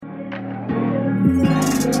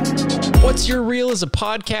What's Your Reel is a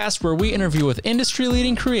podcast where we interview with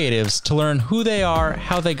industry-leading creatives to learn who they are,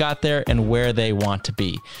 how they got there, and where they want to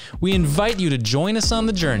be. We invite you to join us on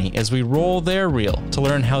the journey as we roll their reel to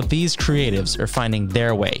learn how these creatives are finding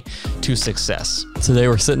their way to success. Today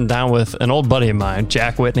we're sitting down with an old buddy of mine,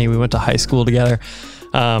 Jack Whitney. We went to high school together.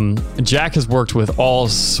 Jack has worked with all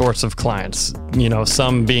sorts of clients, you know,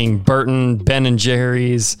 some being Burton, Ben &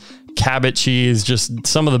 Jerry's, Cabot Cheese, just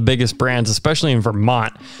some of the biggest brands, especially in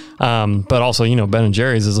Vermont. But also, you know, Ben &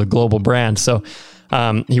 Jerry's is a global brand. So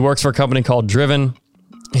he works for a company called Driven.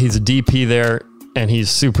 He's a DP there and he's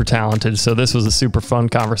super talented. So this was a super fun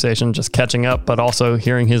conversation, just catching up, but also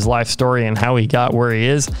hearing his life story and how he got where he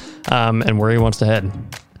is and where he wants to head.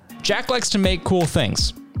 Jack likes to make cool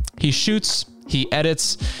things. He shoots, he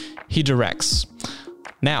edits, he directs.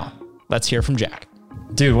 Now, let's hear from Jack.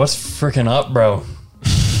 Dude, what's freaking up, bro?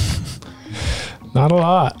 Not a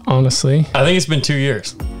lot, honestly. I think it's been 2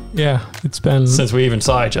 years. Yeah, it's been since we even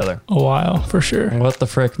saw each other. A while, for sure. What the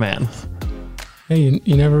frick, man? Hey,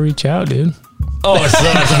 you never reach out, dude. Oh, so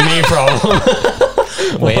that's a me problem.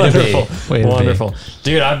 Wonderful.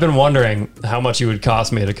 Dude, I've been wondering how much you would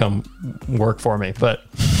cost me to come work for me, but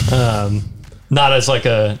not as like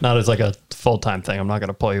a full-time thing. I'm not going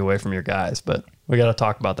to pull you away from your guys, but we got to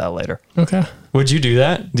talk about that later. Okay. Would you do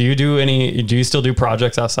that? Do you still do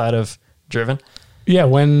projects outside of Driven? Yeah,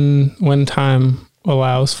 when time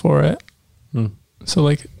allows for it. So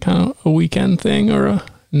like kind of a weekend thing or a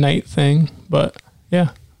night thing, but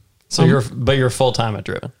yeah. So you're full-time at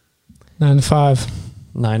Driven? 9 to 5.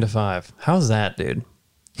 9 to 5. How's that, dude?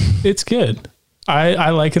 It's good.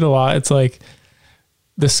 I like it a lot. It's like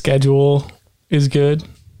the schedule is good.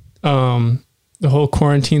 The whole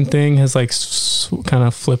quarantine thing has like kind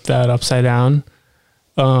of flipped that upside down.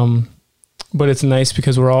 But it's nice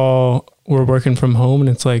because we're working from home and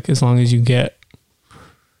it's like, as long as you get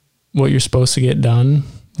what you're supposed to get done,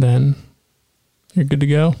 then you're good to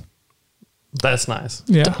go. That's nice.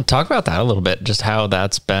 Yeah. Talk about that a little bit, just how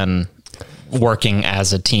that's been working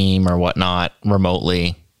as a team or whatnot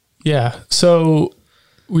remotely. Yeah. So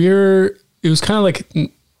it was kind of like,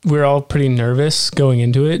 we're all pretty nervous going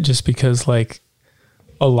into it just because like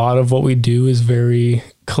a lot of what we do is very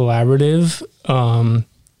collaborative.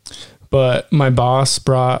 But my boss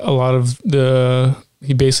brought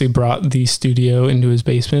he basically brought the studio into his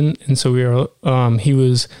basement. And so he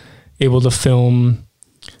was able to film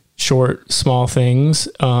short, small things.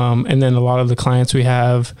 And then a lot of the clients we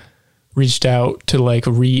have reached out to like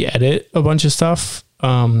re-edit a bunch of stuff.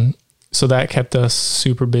 So that kept us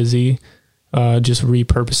super busy, just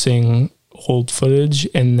repurposing old footage.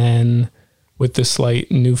 And then with the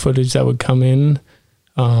slight new footage that would come in,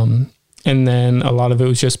 and then a lot of it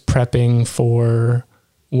was just prepping for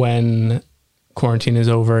when quarantine is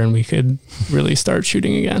over and we could really start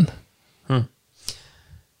shooting again.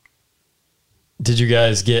 Did you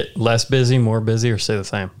guys get less busy, more busy, or stay the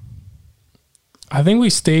same? I think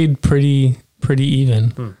we stayed pretty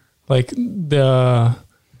even. Like the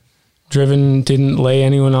Driven didn't lay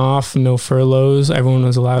anyone off, no furloughs. Everyone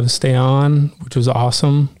was allowed to stay on, which was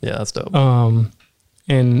awesome. Yeah, that's dope.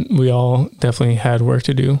 And we all definitely had work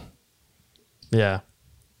to do. Yeah.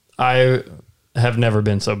 I have never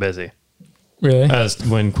been so busy. Really? As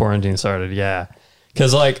when quarantine started, yeah.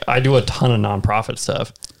 Because like I do a ton of nonprofit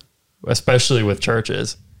stuff, especially with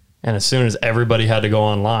churches. And as soon as everybody had to go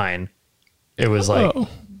online, it was like...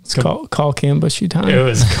 It's call Cam Bushy time. It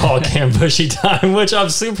was call Cam Bushy time, which I'm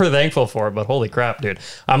super thankful for. But holy crap, dude.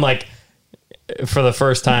 I'm like, for the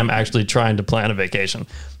first time, actually trying to plan a vacation,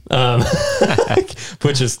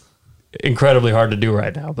 which is incredibly hard to do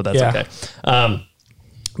right now, but that's okay.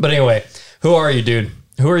 But anyway, who are you, dude?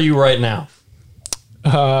 Who are you right now?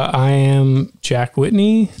 I am Jack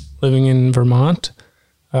Whitney, living in Vermont.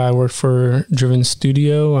 I work for Driven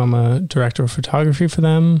Studio. I'm a director of photography for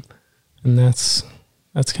them, and that's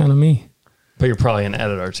kind of me. But you're probably an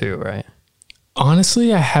editor too, right?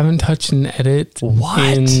 Honestly, I haven't touched an edit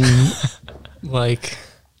in like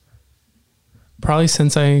probably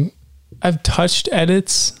since I've touched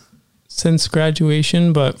edits since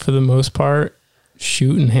graduation, but for the most part,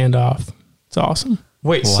 shoot and hand off. It's awesome.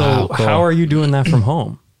 Wait, so cool. How are you doing that from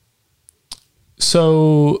home?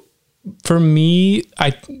 So for me,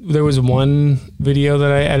 there was one video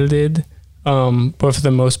that I edited, but for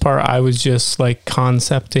the most part, I was just like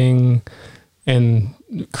concepting and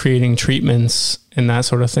creating treatments and that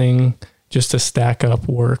sort of thing just to stack up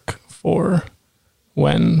work for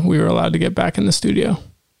when we were allowed to get back in the studio.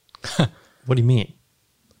 What do you mean?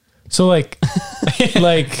 So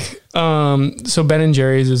so Ben &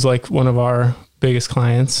 Jerry's is like one of our biggest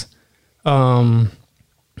clients. And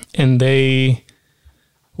they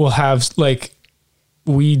we'll have like,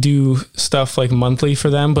 we do stuff like monthly for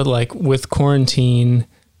them, but like with quarantine,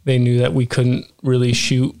 they knew that we couldn't really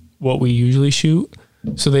shoot what we usually shoot.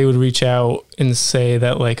 So they would reach out and say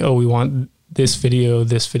that like, oh, we want this video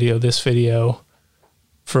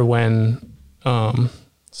for when,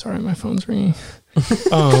 sorry, my phone's ringing.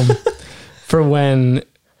 For when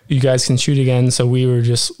you guys can shoot again. So we were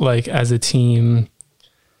just like, as a team,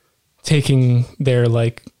 taking their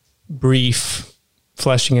like brief,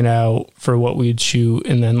 fleshing it out for what we'd shoot,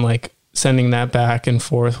 and then like sending that back and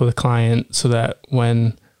forth with a client so that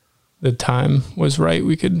when the time was right,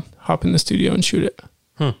 we could hop in the studio and shoot it.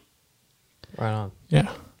 Right on.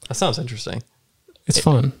 Yeah. That sounds interesting. It's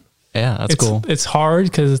fun. Yeah, that's cool. It's hard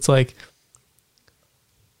because it's like,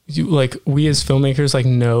 we as filmmakers like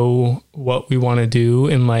know what we want to do,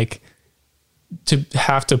 and like to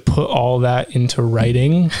have to put all that into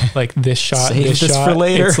writing, like this shot, Save this for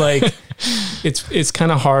later. It's like, it's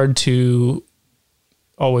kind of hard to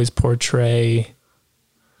always portray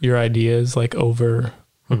your ideas like over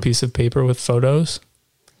a piece of paper with photos.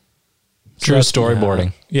 True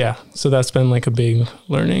storyboarding. Yeah. So that's been like a big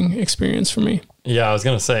learning experience for me. Yeah, I was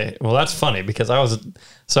going to say, well, that's funny because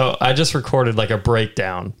I just recorded like a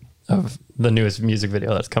breakdown of the newest music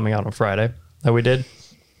video that's coming out on Friday that we did.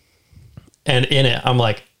 And in it, I'm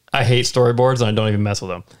like, I hate storyboards and I don't even mess with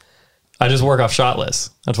them. I just work off shot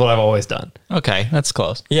lists. That's what I've always done. Okay, that's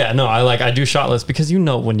close. Yeah, no, I do shot lists because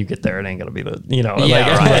when you get there, it ain't going to be the, Yeah,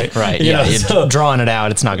 like, right. You know, You're so- drawing it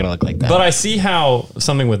out, it's not going to look like that. But I see how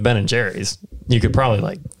something with Ben and Jerry's, you could probably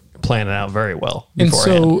like plan it out very well And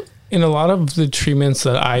beforehand. so in a lot of the treatments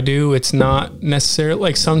that I do, it's not necessarily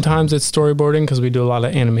like, sometimes it's storyboarding because we do a lot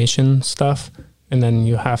of animation stuff and then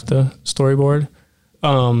you have to storyboard.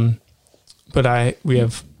 But we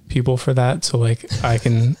have people for that. So like I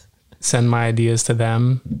can send my ideas to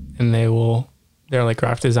them and they're like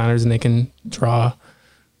graphic designers and they can draw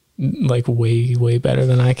like way, way better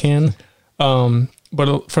than I can.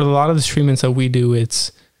 But for a lot of the treatments that we do,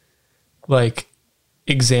 it's like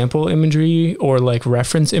example imagery or like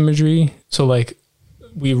reference imagery. So like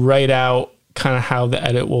we write out kind of how the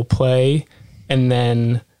edit will play, and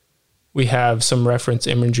then we have some reference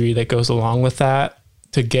imagery that goes along with that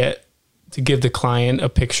to give the client a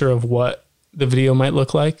picture of what the video might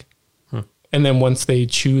look like. And then once they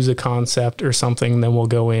choose a concept or something, then we'll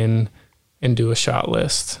go in and do a shot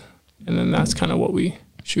list. And then that's kind of what we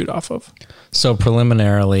shoot off of. So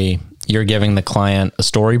preliminarily, you're giving the client a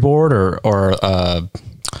storyboard or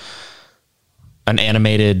an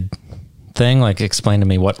animated thing? Like, explain to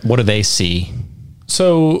me, what do they see?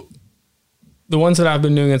 So the ones that I've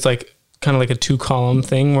been doing, it's like kind of like a 2-column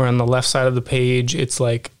thing where on the left side of the page, it's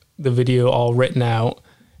like the video all written out.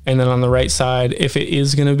 And then on the right side, if it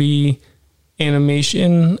is going to be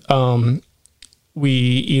animation, we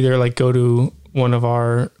either like go to one of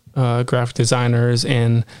our graphic designers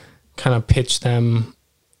and kind of pitch them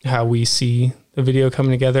how we see the video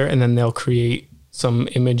coming together, and then they'll create some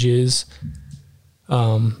images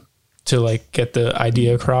to like get the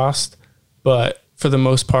idea across. But for the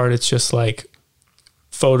most part, it's just like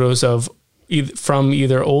photos of from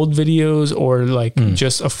either old videos or like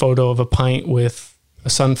just a photo of a pint with a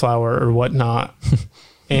sunflower or whatnot.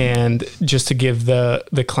 And just to give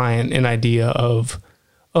the client an idea of,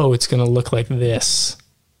 oh, it's going to look like this.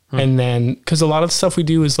 And then, cause a lot of the stuff we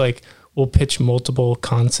do is like, we'll pitch multiple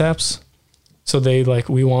concepts. So they like,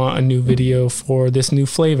 we want a new video for this new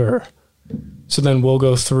flavor. So then we'll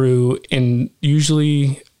go through, and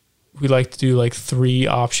usually we like to do like 3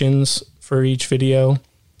 options for each video.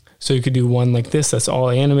 So you could do one like this, that's all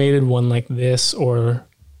animated, one like this, or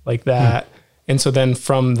like that. And so then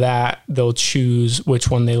from that, they'll choose which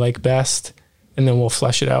one they like best. And then we'll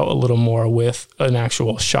flesh it out a little more with an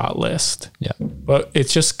actual shot list. Yeah. But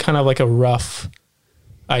it's just kind of like a rough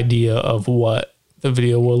idea of what the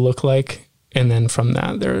video will look like. And then from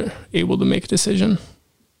that, they're able to make a decision.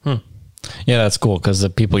 Yeah, that's cool because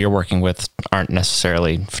the people you're working with aren't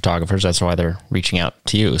necessarily photographers. That's why they're reaching out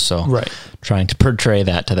to you. So Right. trying to portray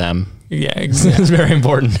that to them Yeah, exactly. is very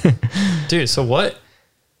important. Dude, so what?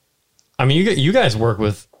 I mean, you guys work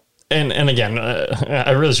with, and again,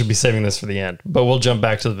 I really should be saving this for the end, but we'll jump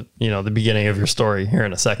back to the beginning of your story here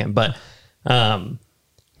in a second. But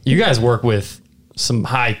you guys work with some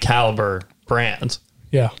high caliber brands.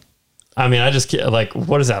 Yeah. I mean, I just like,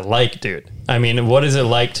 what is that like, dude? I mean, what is it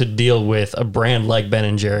like to deal with a brand like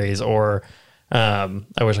Ben & Jerry's or I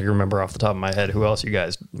wish I could remember off the top of my head who else you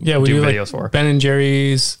guys We do do videos like for. Ben &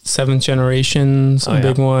 Jerry's, Seventh Generations, a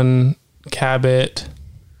big one, Cabot,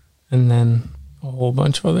 and then a whole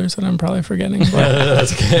bunch of others that I'm probably forgetting. But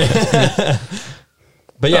That's okay.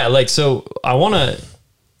 But yeah, like, so I want to,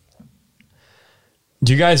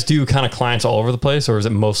 Do you guys do kind of clients all over the place, or is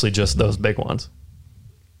it mostly just those big ones?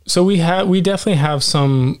 So we definitely have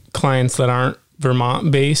some clients that aren't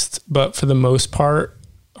Vermont based, but for the most part,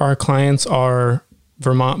 our clients are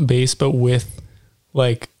Vermont based, but with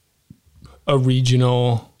like a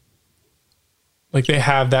regional, like they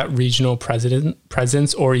have that regional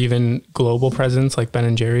presence or even global presence, like Ben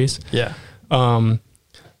and Jerry's. Yeah.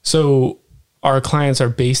 So our clients are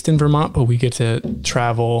based in Vermont, but we get to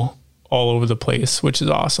travel all over the place, which is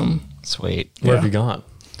awesome. Sweet. Where have you gone?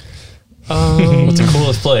 Um, What's the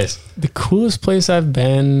coolest place? The coolest place I've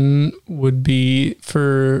been would be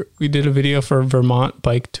we did a video for Vermont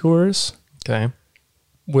Bike Tours, Okay.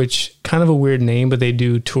 which kind of a weird name, but they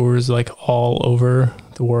do tours like all over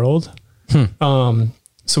the world.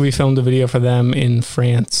 So we filmed a video for them in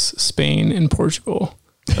France, Spain, and Portugal.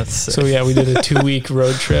 That's sick. So yeah, we did a 2-week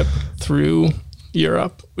road trip through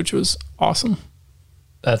Europe, which was awesome.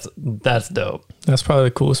 That's dope. That's probably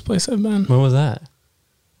the coolest place I've been. When was that?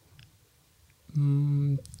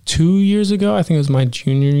 2 years ago, I think it was my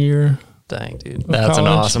junior year. Dang, dude. That's an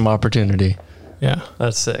college. awesome opportunity. Yeah.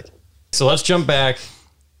 That's sick. So let's jump back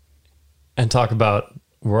and talk about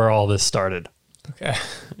where all this started Okay.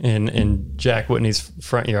 in Jack Whitney's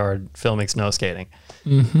front yard filming snow skating.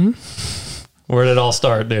 Mm-hmm. Where did it all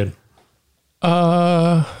start, dude?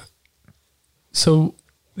 So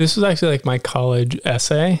this was actually like my college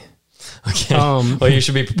essay. Okay. Well, you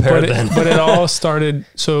should be prepared then. But it all started.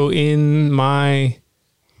 So it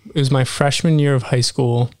was my freshman year of high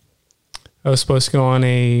school. I was supposed to go on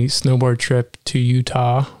a snowboard trip to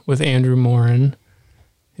Utah with Andrew Morin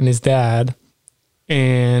and his dad.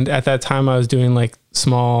 And at that time I was doing like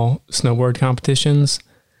small snowboard competitions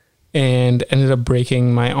and ended up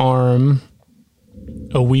breaking my arm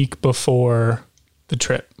a week before the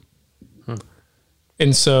trip.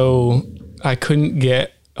 And so I couldn't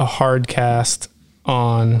get a hard cast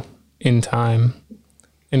on in time.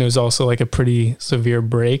 And it was also like a pretty severe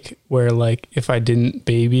break where like if I didn't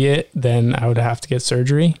baby it, then I would have to get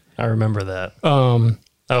surgery. I remember that.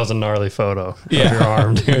 That was a gnarly photo of your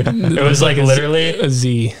arm, dude. It was like a literally, a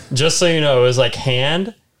Z. just so you know, it was like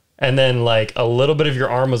hand, and then like a little bit of your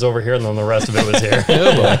arm was over here, and then the rest of it was here.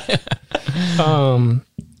 Oh boy.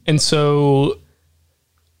 And so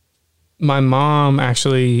my mom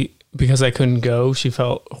actually, because I couldn't go, she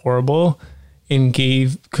felt horrible and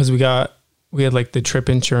because we had like the trip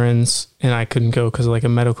insurance and I couldn't go because of like a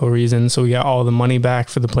medical reason. So we got all the money back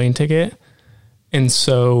for the plane ticket. And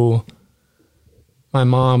so my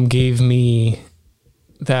mom gave me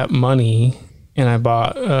that money and I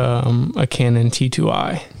bought a Canon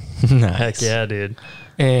T2i. Nice. Heck yeah, dude.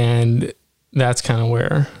 And that's kind of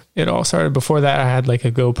where it all started. Before that I had like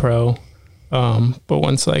a GoPro. But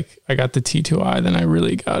once like I got the T2i, then I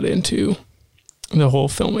really got into the whole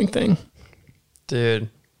filming thing. Dude,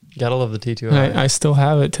 gotta love the T2i. And I still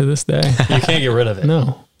have it to this day. You can't get rid of it.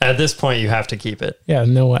 No. At this point, you have to keep it. Yeah,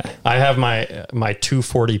 no way. I have my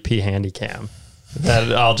 240p Handycam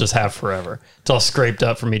that I'll just have forever. It's all scraped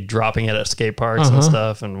up from me dropping it at skate parks and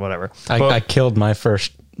stuff and whatever. I killed my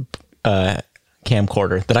first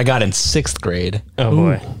camcorder that I got in 6th grade. Oh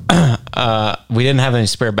boy. We didn't have any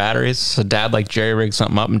spare batteries, so Dad like jerry rigged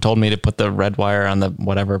something up and told me to put the red wire on the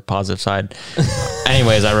whatever positive side.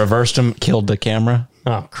 Anyways, I reversed him, killed the camera.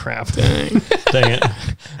 Oh crap. Dang it.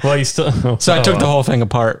 Well, you still. So I took the whole thing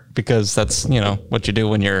apart because that's, what you do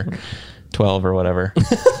when you're 12 or whatever.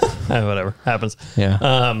 Whatever happens.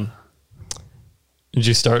 Yeah. Did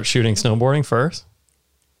you start shooting snowboarding first?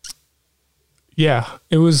 Yeah,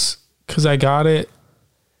 it was because I got it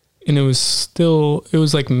and it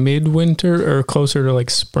was like midwinter or closer to like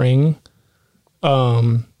spring.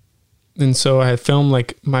 And so I had filmed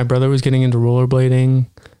like my brother was getting into rollerblading.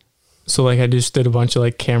 So like I just did a bunch of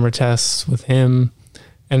like camera tests with him.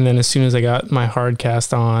 And then as soon as I got my hard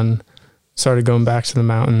cast on, started going back to the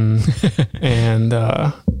mountain and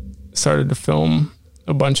started to film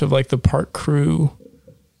a bunch of like the park crew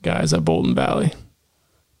guys at Bolton Valley.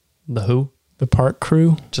 The who? The park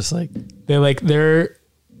crew. Just like They're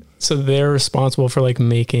responsible for like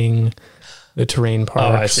making the terrain parks.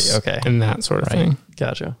 Oh, I see. Okay. And that sort of thing.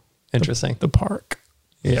 Gotcha. Interesting. The park.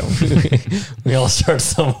 Yeah. We all start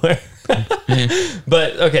somewhere.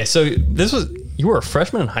 But okay, so you were a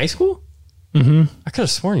freshman in high school? Mm-hmm. I could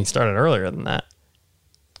have sworn you started earlier than that.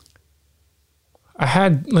 I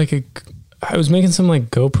had I was making some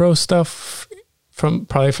like GoPro stuff in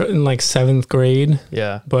like 7th grade,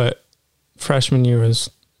 Yeah. but freshman year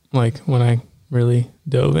was like when I really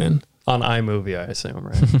dove in, On iMovie, I assume,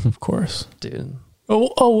 right? of course. Dude.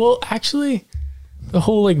 Oh, well, actually, the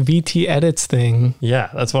whole like VT edits thing. Yeah,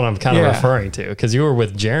 that's what I'm kind of referring to, because you were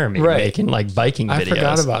with Jeremy making like biking videos. I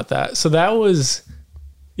forgot about that. So that was,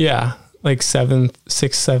 like 6th,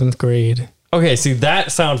 7th grade. Okay, see,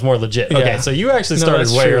 that sounds more legit. Okay, so you actually started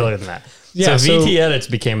way earlier than that. Yeah, so VT edits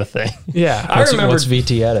became a thing. Yeah. I remember what's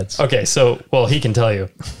VT edits. Okay, so, well, he can tell you.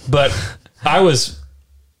 But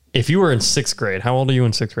if you were in 6th grade, how old are you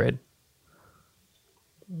in 6th grade?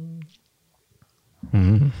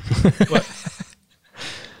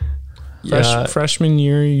 Freshman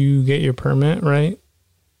year, you get your permit, right?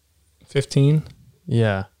 15?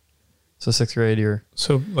 Yeah. So 6th grade, you're...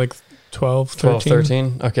 So like 12,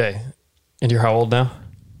 13? Okay. And you're how old now?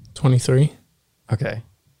 23. Okay.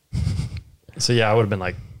 So yeah, I would have been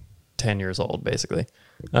like 10 years old, basically.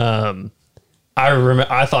 I remember,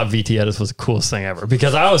 I thought VT edits was the coolest thing ever,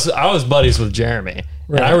 because I was buddies with Jeremy,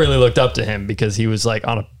 and I really looked up to him because he was like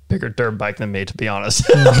on a bigger dirt bike than me, to be honest.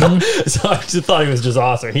 So I just thought he was just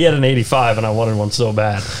awesome. He had an 85 and I wanted one so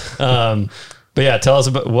bad. But yeah, tell us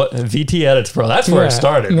about what VT edits, bro. That's where it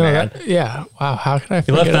started, man. Wow. How could I forget?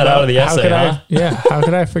 You left that out of the essay, huh? How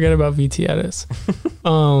could I forget about VT edits?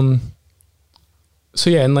 So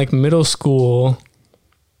yeah, in like middle school,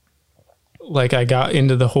 like I got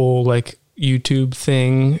into the whole like YouTube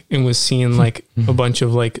thing and was seeing like a bunch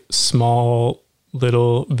of like small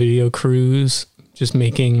little video crews just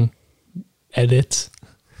making edits.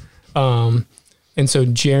 And so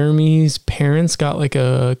Jeremy's parents got like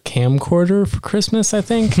a camcorder for Christmas, I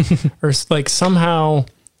think, or like somehow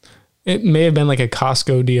it may have been like a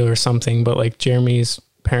Costco deal or something, but like Jeremy's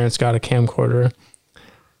parents got a camcorder.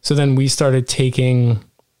 So then we started taking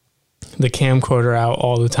the camcorder out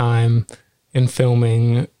all the time and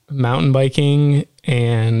filming mountain biking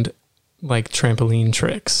and like trampoline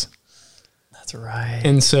tricks. That's right.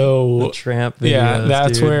 And so the tramp videos,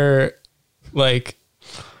 that's where like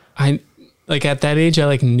like at that age I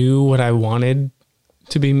like knew what I wanted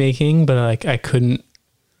to be making, but like I couldn't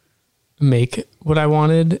make what I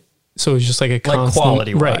wanted. So it was just like a constant, like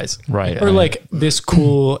quality wise. Right. Or like this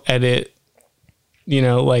cool edit, you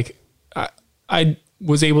know, like I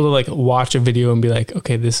was able to like watch a video and be like,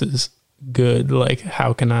 okay, this is good. Like,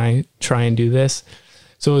 how can I try and do this?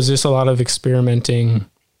 So it was just a lot of experimenting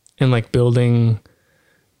and like building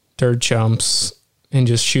dirt jumps and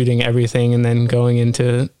just shooting everything, and then going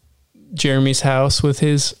into Jeremy's house with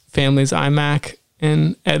his family's iMac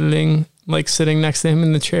and editing, like sitting next to him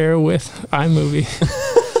in the chair with iMovie.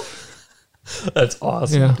 That's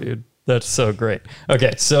awesome, dude. That's so great.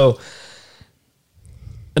 Okay, so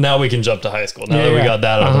now we can jump to high school. Now that we got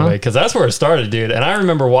that out of the way, because that's where it started, dude. And I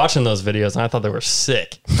remember watching those videos, and I thought they were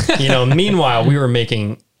sick. You know, meanwhile, we were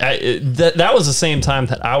making... that was the same time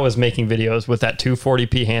that I was making videos with that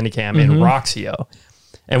 240p Handycam in Roxio.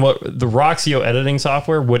 And what the Roxio editing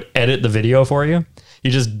software would edit the video for you.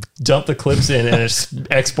 You just dump the clips in and it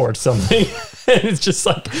exports something. And it's just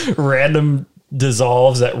like random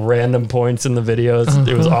dissolves at random points in the videos.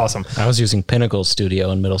 It was awesome. I was using Pinnacle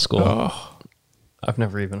Studio in middle school. Oh, I've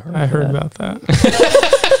never even heard I of heard that. about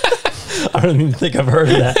that. I don't even think I've heard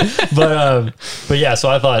of that. But yeah, so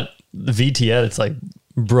I thought the VT edits like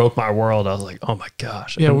broke my world. I was like, oh my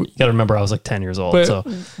gosh. Yeah, you got to remember I was like 10 years old. But so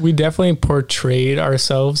we definitely portrayed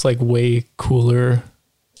ourselves like way cooler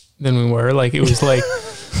than we were. Like it was like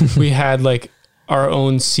we had like our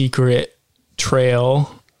own secret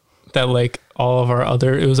trail that like all of our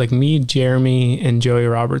other, it was like me, Jeremy, and Joey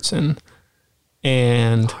Robertson.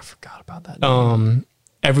 And I forgot about that.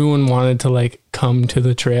 Everyone wanted to like come to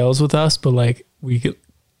the trails with us, but like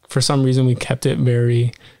for some reason we kept it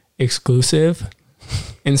very exclusive.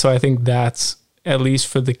 And so I think that's, at least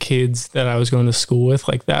for the kids that I was going to school with,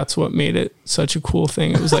 like that's what made it such a cool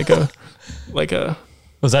thing. It was like a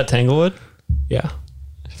was that Tanglewood? Yeah.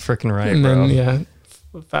 Freaking right, and bro. then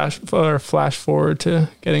flash forward to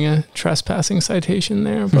getting a trespassing citation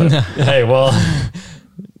there. But hey, well,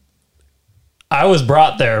 I was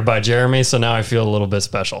brought there by Jeremy, so now I feel a little bit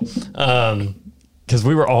special. Because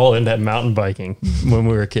we were all into mountain biking when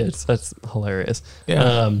we were kids. That's hilarious.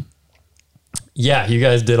 Yeah. Yeah, you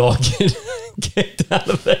guys did all get kicked out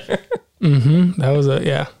of there.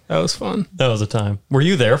 That was fun. That was a time. Were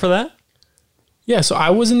you there for that? Yeah, so I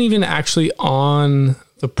wasn't even actually on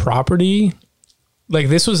the property. Like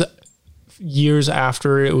this was years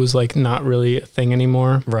after it was like not really a thing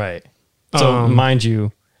anymore. Right. So mind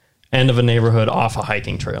you, end of a neighborhood off a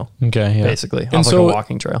hiking trail. Okay, yeah. Basically, off like a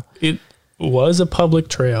walking trail. It was a public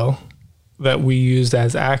trail that we used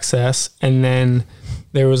as access, and then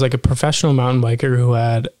there was like a professional mountain biker who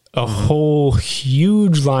had a whole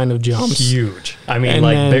huge line of jumps. Huge. I mean, and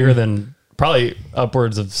like bigger than probably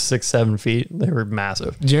upwards of 6-7 feet. They were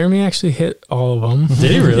massive. Jeremy actually hit all of them. Did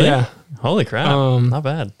he really? Yeah. Holy crap. Not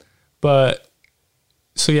bad. But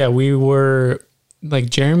so yeah, we were like,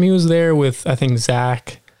 Jeremy was there with, I think,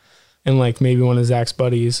 Zach and like maybe one of Zach's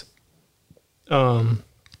buddies. And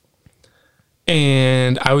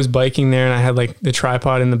I was biking there and I had like the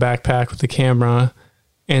tripod in the backpack with the camera.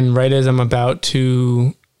 And right as I'm about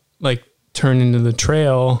to like turn into the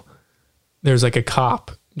trail, there's like a cop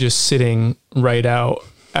just sitting right out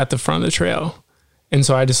at the front of the trail. And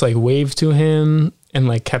so I just like waved to him and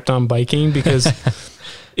like kept on biking, because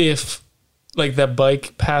if like that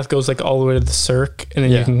bike path goes like all the way to the circ, and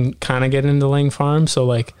then you can kind of get into Lang Farm. So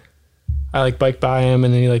like I like biked by him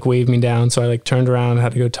and then he like waved me down. So I like turned around and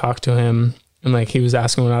had to go talk to him. And like he was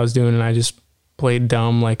asking what I was doing and I just played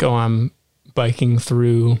dumb, like, oh, I'm biking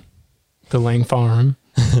through the Lang Farm.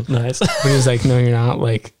 Nice. But he was like, no, you're not,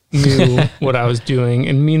 like knew what I was doing.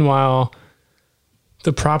 And meanwhile,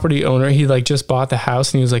 the property owner, he like just bought the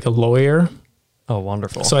house and he was like a lawyer. Oh,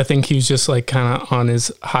 wonderful. So I think he was just like kind of on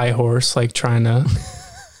his high horse, like trying to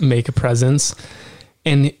make a presence.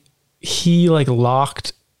 And he like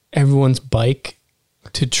locked everyone's bike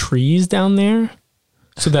to trees down there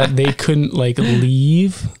so that they couldn't like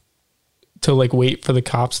leave to like wait for the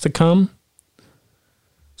cops to come.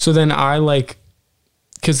 So then I like,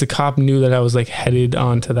 because the cop knew that I was like headed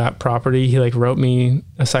onto that property, he like wrote me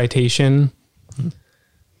a citation,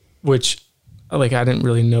 which like I didn't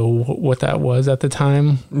really know what that was at the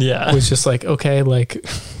time. Yeah. It was just like, okay, like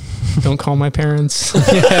don't call my parents.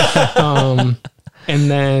 And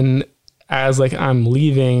then as like I'm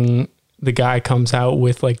leaving, the guy comes out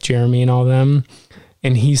with like Jeremy and all them,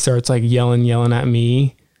 and he starts like yelling at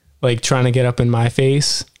me, like trying to get up in my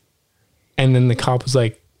face. And then the cop was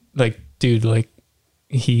like, dude, like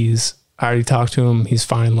I already talked to him. He's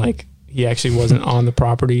fine. Like he actually wasn't on the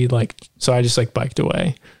property. Like, so I just like biked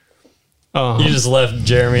away. You just left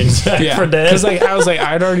Jeremy and Zach for dead. Cause like I was like,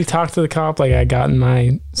 I'd already talked to the cop. Like I gotten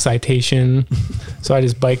my citation. So I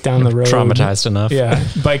just biked down the road. Traumatized enough. Yeah.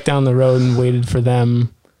 Biked down the road and waited for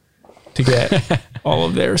them to get all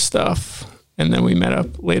of their stuff. And then we met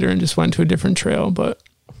up later and just went to a different trail. But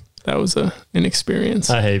that was an experience.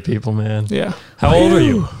 I hate people, man. Yeah. How old are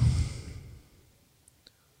you?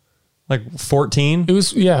 Like 14? It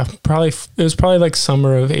was probably like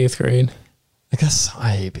summer of 8th grade. I guess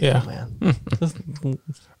I hate people, man.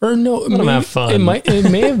 Or no, Let them have fun.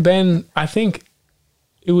 It may have been, I think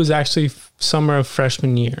it was actually summer of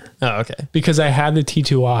freshman year. Oh, okay. Because I had the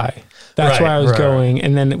T2I. That's why I was going.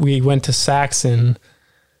 And then we went to Saxon.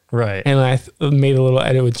 Right. And I made a little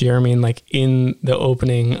edit with Jeremy. And like in the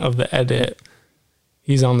opening of the edit,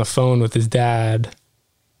 he's on the phone with his dad,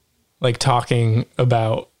 like talking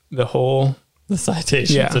about the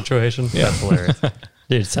citation situation. Yeah. That's hilarious.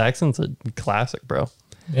 Dude, Saxon's a classic, bro.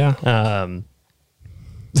 Yeah. I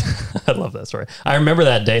love that story. I remember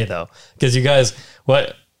that day though, because you guys,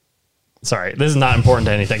 sorry, this is not important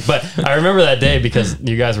to anything, but I remember that day because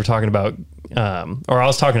you guys were talking about, or I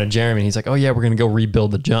was talking to Jeremy and he's like, oh yeah, we're going to go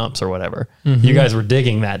rebuild the jumps or whatever. Mm-hmm. You guys were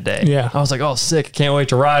digging that day. Yeah. I was like, oh sick. Can't wait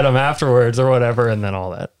to ride them afterwards or whatever. And then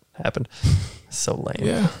all that happened. So lame.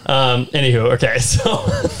 Yeah. Anywho, okay. So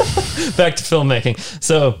back to filmmaking.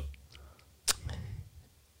 So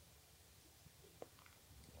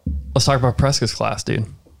let's talk about Prescott's class, dude.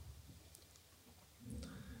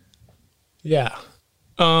 Yeah.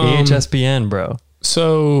 EHSPN, bro.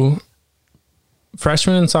 So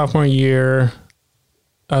freshman and sophomore year,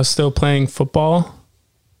 I was still playing football.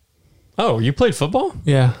 Oh, you played football?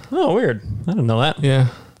 Yeah. Oh, weird. I didn't know that. Yeah.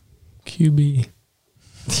 QB.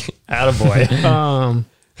 Attaboy.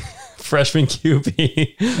 Freshman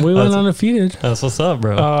QB. We went undefeated. That's what's up,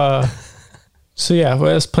 bro. So yeah, I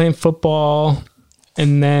was playing football,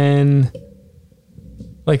 and then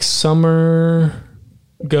like summer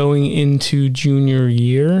going into junior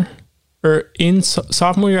year, or in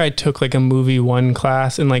sophomore year, I took like a movie 1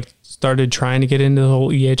 class and like started trying to get into the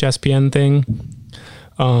whole EHSPN thing.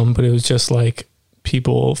 But it was just like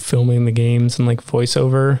people filming the games and like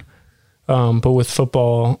voiceover. But with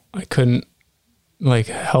football, I couldn't like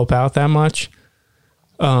help out that much.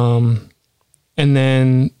 And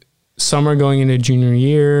then summer going into junior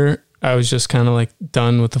year, I was just kind of like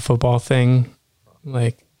done with the football thing.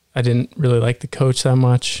 Like I didn't really like the coach that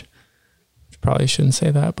much. Probably shouldn't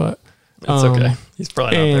say that, but it's okay. He's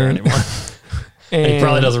probably not there anymore. And he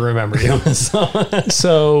probably doesn't remember you.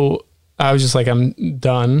 So I was just like, I'm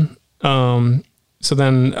done. So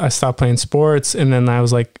then I stopped playing sports, and then I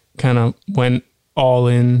was like, kind of went all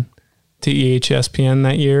in to EHSPN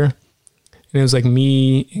that year. And it was like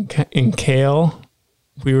me and Kale.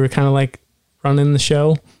 We were kind of like running the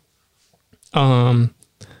show.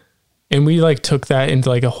 And we like took that into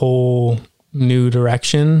like a whole new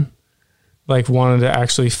direction. Like wanted to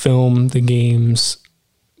actually film the games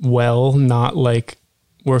well, not like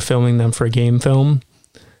we're filming them for game film.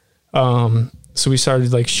 So we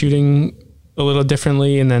started like shooting a little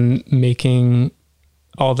differently and then making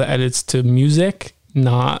all the edits to music,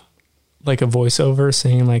 not like a voiceover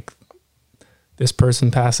saying like this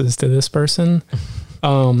person passes to this person.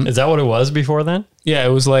 Is that what it was before then? Yeah, it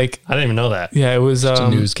was like, I didn't even know that. yeah, it was Just a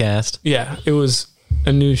newscast. Yeah, it was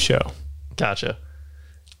a news show. Gotcha.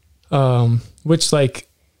 Which like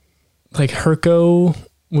Herco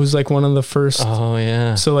was like one of the first. Oh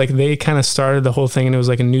yeah. So like they kind of started the whole thing and it was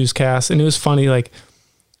like a newscast and it was funny. Like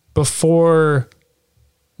before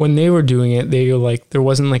when they were doing it, they were like, there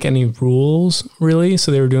wasn't like any rules really.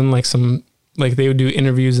 So they were doing like some, like they would do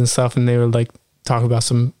interviews and stuff and they would like talk about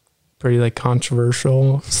some pretty like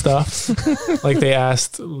controversial stuff. Like they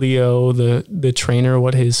asked Leo, the trainer,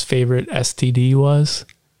 what his favorite STD was.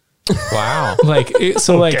 Wow. Like,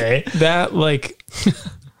 so Okay. like that, like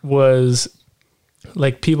was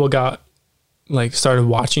like people got like started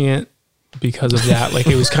watching it because of that. Like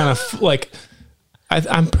it was kind of like,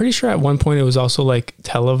 I'm pretty sure at one point it was also like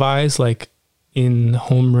televised, like in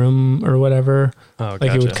homeroom or whatever. Oh,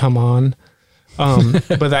 Like it would gotcha. come on.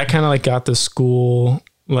 But that kind of like got the school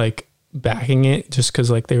like backing it just because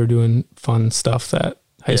like they were doing fun stuff that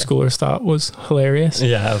high schoolers thought was hilarious.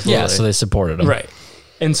 Yeah, absolutely. Yeah, so they supported him. Right.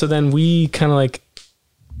 And so then we kind of like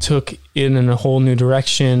took it in a whole new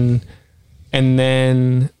direction. And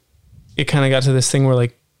then it kind of got to this thing where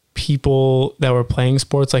like people that were playing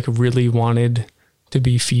sports like really wanted to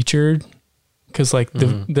be featured because like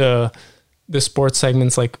the sports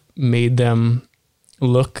segments like made them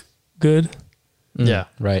look good. Yeah.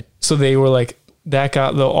 Right. So they were like, that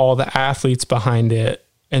got all the athletes behind it.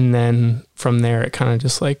 And then from there, it kind of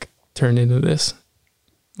just like turned into this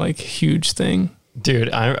like huge thing. Dude,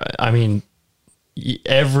 I mean,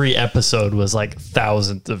 every episode was like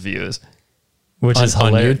thousands of views, which is On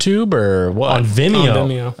hilarious. YouTube or what? On Vimeo. On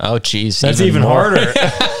Vimeo. Oh, geez. That's even more. harder.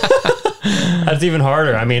 That's even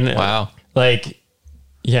harder. I mean, Wow. like,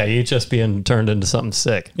 yeah, you just being turned into something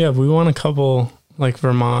sick. Yeah, we won a couple like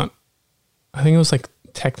Vermont. I think it was like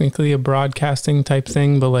technically a broadcasting type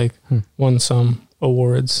thing, but like won some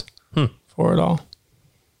awards for it all.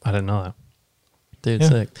 I didn't know that. Dude, Yeah.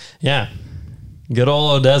 sick. Yeah. Good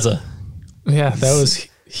old Odessa. Yeah, that was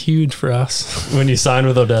huge for us. When you signed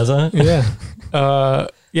with Odessa? Yeah.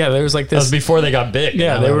 Yeah, there was like That was this before they got big.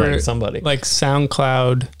 Yeah, Now they they're were like somebody. like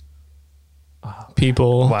SoundCloud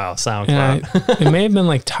people. Wow, And SoundCloud. it may have been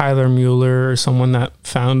like Tyler Mueller or someone that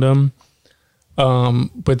found them.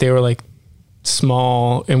 But they were like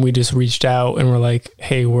small and we just reached out and were like,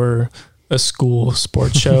 hey, we're a school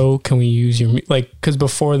sports show. Can we use your, like, cause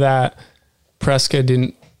before that Presca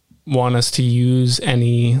didn't want us to use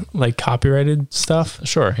any like copyrighted stuff.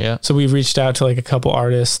 Sure. Yeah. So we reached out to like a couple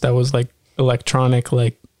artists that was like electronic,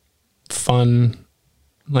 like fun,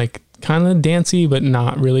 like kind of dancey, but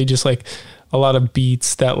not really, just like a lot of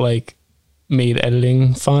beats that like made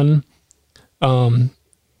editing fun.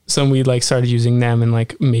 So we like started using them and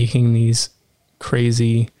like making these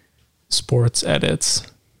crazy sports edits.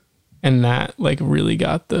 And that like really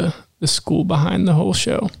got the school behind the whole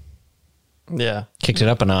show. Yeah. Kicked it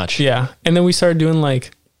up a notch. Yeah. And then we started doing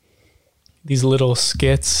like these little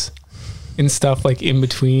skits and stuff like in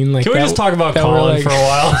between. Like Can we that- just talk about that were, Colin like- for a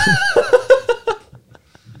while?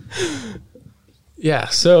 Yeah.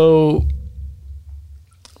 So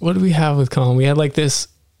what do we have with Colin? We had like this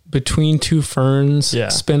Between Two Ferns Yeah.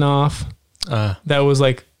 spinoff Uh, that was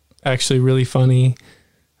like actually really funny.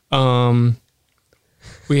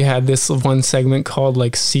 We had this one segment called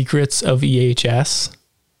like Secrets of EHS.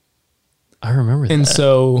 I remember And that.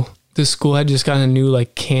 so the school had just gotten a new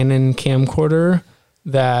like Canon camcorder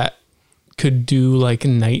that could do like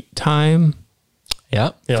nighttime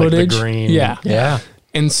yeah. Yeah, footage. like the green. Yeah. Yeah.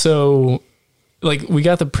 And so like we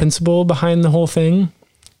got the principal behind the whole thing.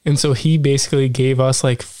 And so he basically gave us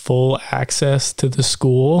like full access to the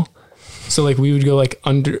school. So like we would go like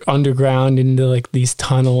underground into like these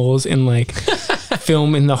tunnels and like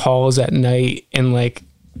film in the halls at night and like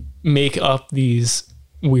make up these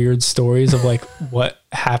weird stories of like what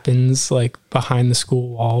happens like behind the school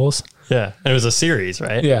walls. Yeah. And it was a series,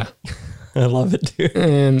 right? Yeah. I love it, dude.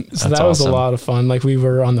 And so That's that was a awesome. lot of fun. Like we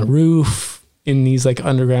were on the roof in these like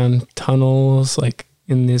underground tunnels, like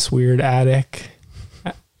in this weird attic.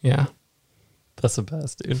 Yeah. That's the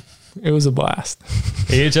best, dude. It was a blast.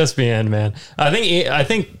 EHSBN, man. I think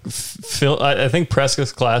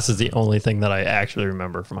Presco's class is the only thing that I actually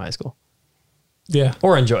remember from high school Yeah.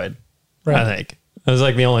 or enjoyed. Right. I think. It was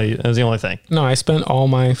like the only thing. No, I spent all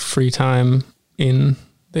my free time in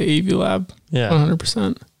the AV lab. Yeah.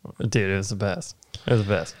 100%. Dude, it was the best. It was the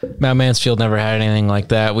best. Mount Mansfield never had anything like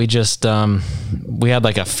that. We just we had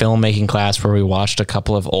like a filmmaking class where we watched a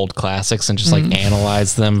couple of old classics and just like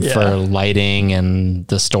analyzed them for lighting and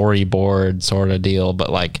the storyboard sort of deal,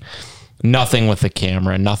 but like nothing with the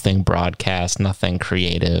camera, nothing broadcast, nothing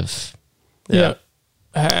creative. Yeah.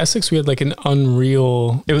 At Essex, we had like an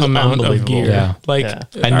unreal It was amount of unbelievable. gear. Yeah. Like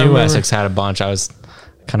I knew remember, Essex had a bunch. I was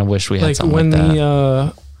kind of wish we had like something when like that.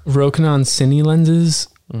 the Rokinon Cine lenses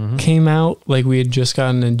came out, like we had just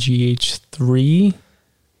gotten a GH3,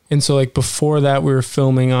 and so like before that we were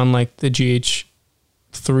filming on like the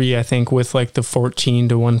GH3, I think, with like the 14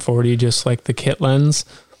 to 140, just like the kit lens,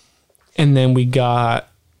 and then we got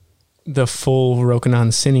the full Rokinon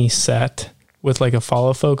Cine set with like a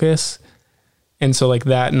follow focus. And so like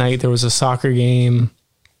that night there was a soccer game,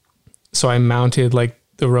 so I mounted like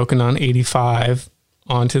the Rokinon 85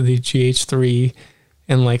 onto the GH3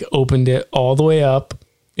 and like opened it all the way up.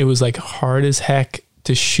 It was like hard as heck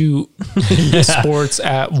to shoot the sports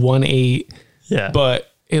at 1.8. Yeah.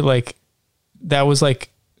 But it like, that was like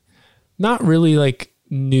not really like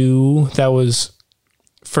new. That was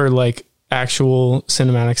for like actual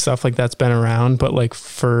cinematic stuff, like that's been around, but like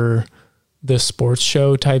for the sports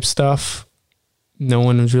show type stuff, no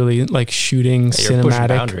one was really like shooting You're pushing cinematic.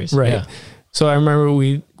 boundaries. Right. Yeah. So I remember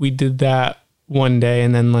we did that one day,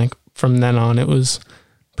 and then like from then on it was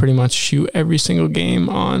pretty much shoot every single game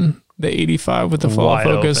on the 85 with the follow Wide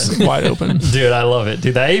focus wide open. Dude, I love it.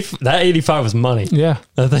 Dude, that 85 was money. Yeah.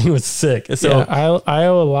 That thing was sick. So Yeah, I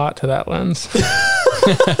owe a lot to that lens.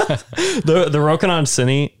 the Rokinon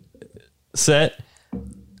Cine set,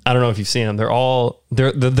 I don't know if you've seen them.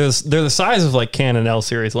 They're the size of like Canon L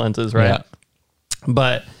series lenses, right? Yeah.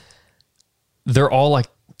 But they're all like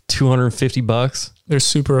 $250, They're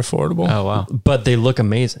super affordable. Oh, wow. but they look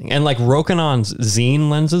amazing. And like Rokinon's Zine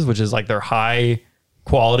lenses, which is like their high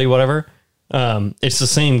quality, whatever, it's the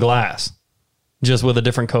same glass, just with a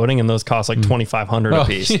different coating, and those cost like $2,500 a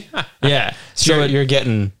piece. Yeah. So you're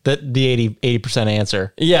getting the 80%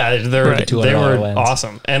 answer. Yeah, they were $200 lens.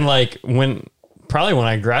 awesome. And like when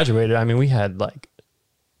I graduated, I mean, we had like,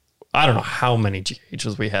 I don't know how many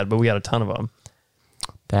GHs we had, but we had a ton of them.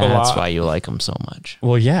 That's lot. why you like them so much.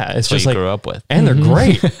 Well, yeah, it's What just you like, grew up with. and they're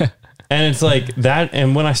great. And it's like that.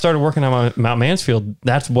 And when I started working on Mount Mansfield,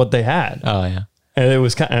 that's what they had. Oh, yeah. And it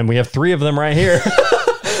was and we have 3 of them right here.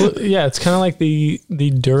 Well, yeah, it's kind of like the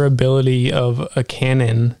durability of a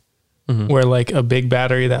Canon, where like a big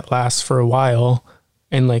battery that lasts for a while,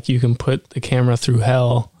 and like you can put the camera through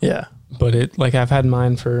hell. Yeah. But it, like, I've had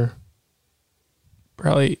mine for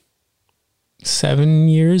probably 7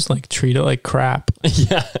 years, like treat it like crap,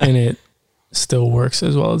 Yeah. and it still works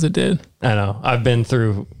as well as it did. I know. I've been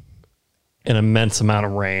through an immense amount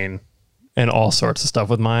of rain and all sorts of stuff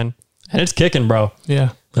with mine, and it's kicking, bro. Yeah.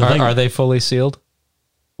 The thing- Are they fully sealed?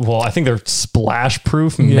 well, I think they're splash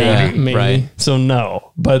proof, Yeah, maybe. maybe. right. So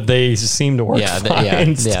no, but they seem to work Yeah,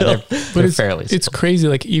 fine still. they're fairly It's crazy.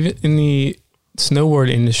 Like even in the snowboard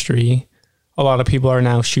industry, a lot of people are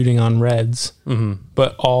now shooting on Reds,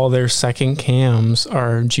 but all their second cams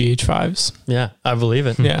are GH5s. Yeah, I believe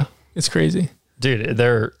it. Yeah, it's crazy. Dude,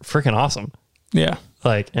 they're freaking awesome. Yeah,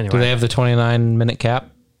 Like, anyway. Do they have the 29-minute cap?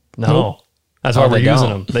 No. Nope. That's why Oh, we're they using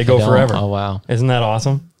don't. them. They go don't? forever. Oh, wow. Isn't that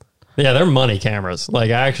awesome? Yeah, they're money cameras.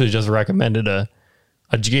 Like, I actually just recommended a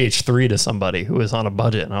GH3 to somebody who was on a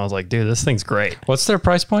budget, and I was like, dude, this thing's great. What's their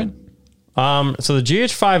price point? So the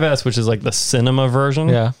GH5S, which is like the cinema version,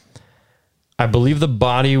 Yeah. I believe the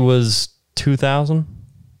body was $2,000.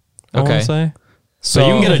 I want Okay. to say. So So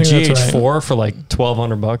you can get a I think that's GH4 for like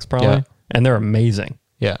 $1,200 probably, Yeah. and they're amazing.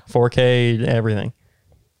 Yeah. 4K, everything.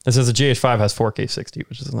 It says the GH5 has 4K 60,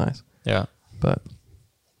 which is nice, Yeah. but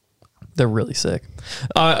they're really sick.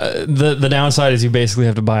 The downside is you basically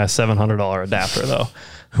have to buy a $700 adapter though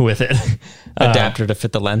with it. Adapter to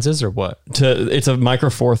fit the lenses or what? It's a micro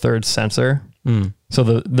 4/3 sensor.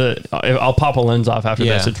 So I'll pop a lens off after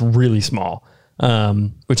this. Yeah. It's really small,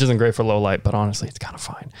 which isn't great for low light, but honestly, it's kind of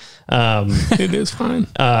fine. it is fine.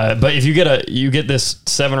 But if you get this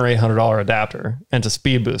 $700 or $800 adapter, and it's a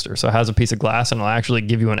speed booster, so it has a piece of glass and it'll actually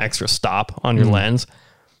give you an extra stop on your lens.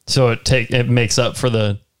 So it makes up for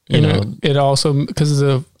the you know it also, because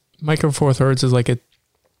the micro 4/3 is like a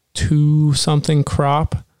 2-something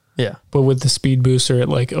crop, yeah. but with the speed booster, it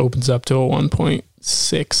like opens up to a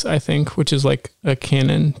 1.6, I think, which is like a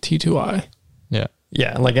Canon T2i. Yeah.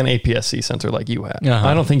 Yeah, like an APS-C sensor like you have. Uh-huh.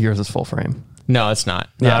 I don't think yours is full frame. No, it's not.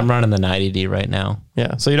 No, Yeah. I'm running the 90D right now.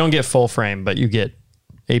 Yeah, so you don't get full frame, but you get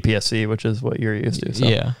APS-C, which is what you're used to. So.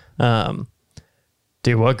 Yeah.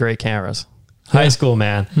 Dude, what great cameras. High school,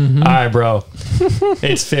 man. All right, bro.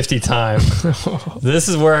 It's 50 time. This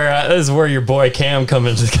is where your boy Cam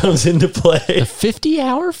comes into play. The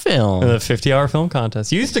 50-hour film. The 50-hour film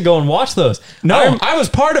contest. You used to go and watch those. No, I was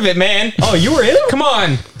part of it, man. Oh, you were in it? Come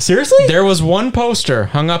on. Seriously? There was one poster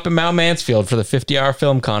hung up in Mount Mansfield for the 50-hour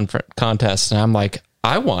film contest, and I'm like,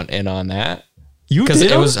 I want in on that. You Because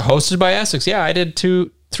did? it was hosted by Essex. Yeah, I did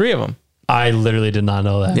 3 of them. I literally did not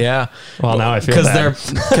know that. Yeah. Well, now I feel bad.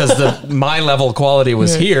 Because my level quality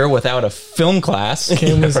was here without a film class.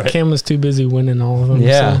 Cam was too busy winning all of them.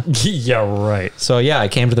 Yeah. so. Yeah, right. So yeah, I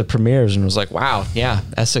came to the premieres and was like, wow, yeah,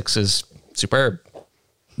 Essex is superb.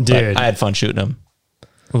 Dude, But I had fun shooting them.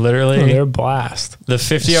 literally, They're a blast. the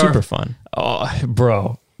 50-hour... Super fun. Oh,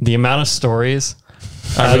 bro, the amount of stories...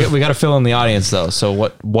 All right, we got to fill in the audience though. So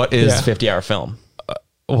what is Yeah. 50-hour film?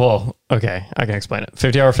 Well, okay, I can explain it.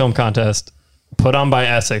 50-hour film contest put on by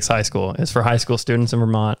Essex High School. It's for high school students in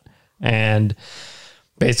Vermont. And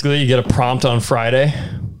basically you get a prompt on Friday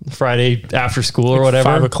after school or whatever.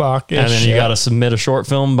 5 o'clock. And then you got to submit a short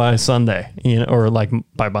film by Sunday, or like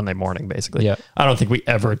by Monday morning, basically. Yeah. I don't think we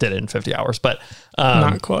ever did it in 50 hours, but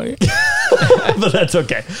Not quite. but that's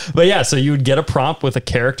okay. But yeah, so you would get a prompt with a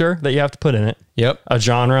character that you have to put in it, Yep. a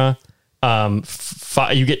genre.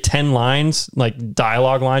 You get 10 lines, like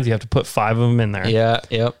dialogue lines. You have to put 5 of them in there. Yeah.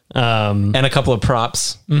 Yep. And a couple of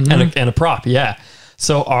props. And a prop. Yeah.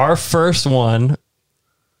 So our first one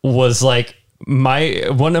was like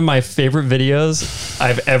one of my favorite videos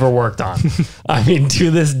I've ever worked on. I mean, to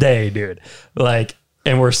this day, dude, like,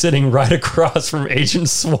 and we're sitting right across from Agent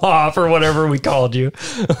Swap or whatever we called you.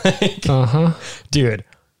 Like, dude,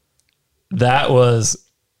 that was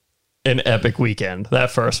an epic weekend. That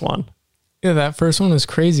first one. Yeah, that first one was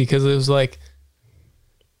crazy because it was like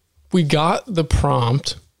we got the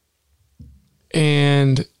prompt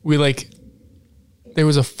and there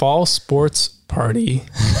was a fall sports party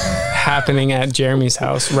happening at Jeremy's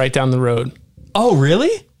house right down the road. Oh, really?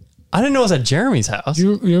 I didn't know it was at Jeremy's house.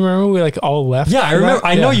 You remember we all left? Yeah, I remember.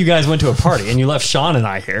 I know Yeah. you guys went to a party and you left Sean and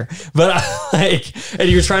I here, but and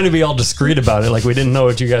you were trying to be all discreet about it, like we didn't know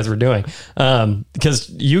what you guys were doing, because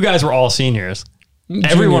you guys were all seniors.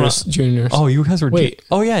 Everyone else, juniors. oh, you guys were. Wait.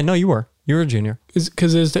 Oh yeah, no, you were. You were a junior. Is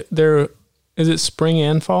it spring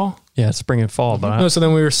and fall? Yeah, it's spring and fall, but No, so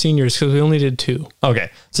then we were seniors because we only did 2. okay.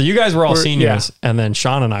 So you guys were all We're- seniors, and then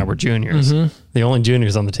Sean and I were juniors, the only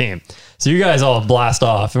juniors on the team. So you guys all blast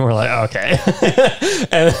off, and we're like, okay.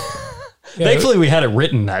 And thankfully, we had it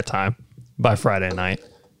written that time by Friday night.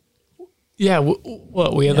 Yeah,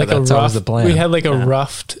 what we had like a that's always rough. the plan. We had like a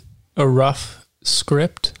rough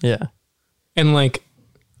script, Yeah. and like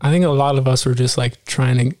I think a lot of us were just like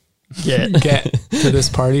trying to Yeah. get to this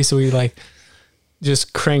party, so we like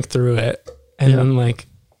just cranked through it, and then like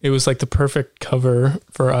it was like the perfect cover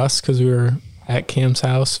for us because we were at Cam's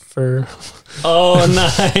house for Oh,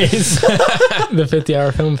 nice. the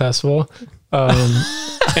 50-hour film festival,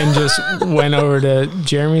 and just went over to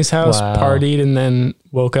Jeremy's house, Wow. partied, and then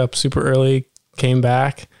woke up super early, came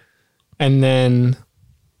back, and then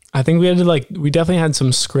I think we definitely had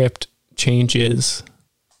some script changes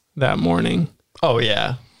that morning, Oh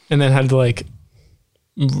yeah. and then had to like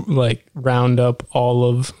round up all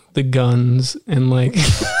of the guns and like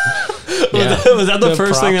Was that the The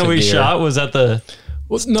first thing props that we and gear. shot? Was that the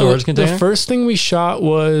no, storage container? the first thing we shot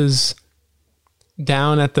was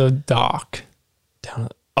down at the dock, down?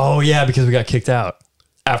 Oh yeah, because we got kicked out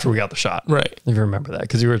after we got the shot. right? If you remember that,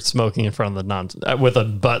 because you were smoking in front of the with a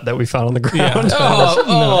butt that we found on the Yeah. ground.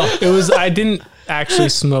 No, it was. I didn't actually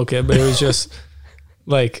smoke it, but it was just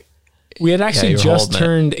like we had actually you were just holding it.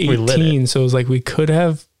 turned We lit 18, so it was like we could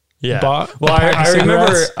have. Yeah. Bought Well, a pack I of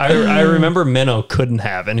remember. cigarettes. I remember Minnow couldn't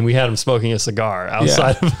have, and we had him smoking a cigar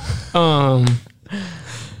outside of.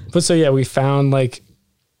 But so yeah, we found like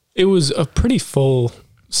it was a pretty full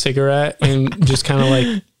cigarette, and just kind of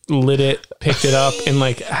like lit it, picked it up, and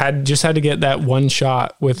like had to get that one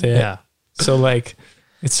shot with it. Yeah. So like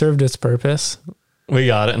it served its purpose. We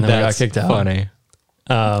got it, and then That's we got kicked out. funny.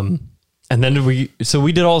 And then we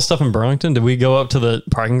did all the stuff in Burlington. Did we go up to the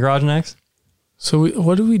parking garage next? So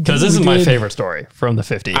what did we do? Because this We is my did- favorite story from the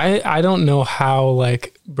 50. I don't know how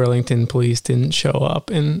like Burlington police didn't show up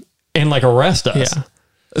and And like arrest us. yeah.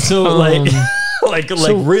 So like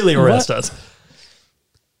so really arrest what- us.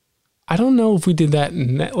 I don't know if we did that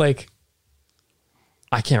like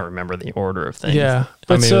I can't remember the order of things. Yeah, I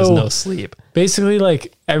but mean, it was so- no sleep. basically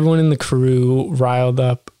like everyone in the crew riled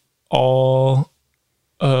up all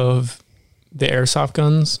of the airsoft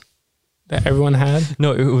guns that everyone had.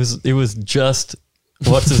 No, it was just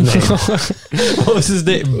What's his name? What was his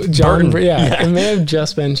name? John. Burton. Yeah, it may have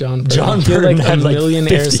just been John. Burton. John He had Burton like had a million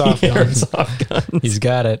 50 airsoft guns. airsoft guns. He's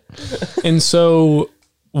got it. And so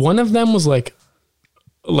one of them was like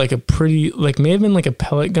a pretty, like may have been like a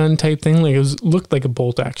pellet gun type thing. Like looked like a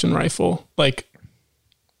bolt action rifle, like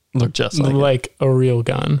Look just like, like a real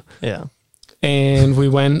gun. it. Yeah. And we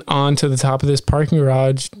went on to the top of this parking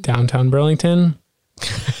garage downtown Burlington.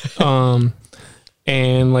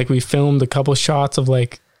 And like we filmed a couple shots of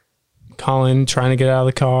like Colin trying to get out of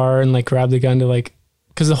the car and like grab the gun to like,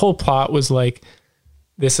 because the whole plot was like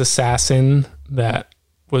this assassin that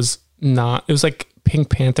was not, it was like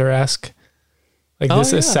Pink Panther-esque, like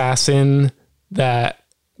this assassin that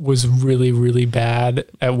was really, really bad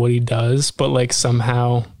at what he does, but like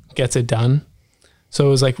somehow gets it done. So it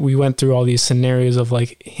was like we went through all these scenarios of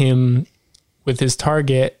like him with his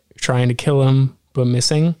target trying to kill him but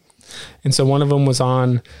missing. And so one of them was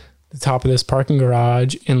on the top of this parking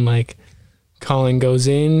garage, and like Colin goes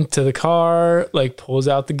into the car, like pulls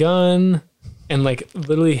out the gun, and like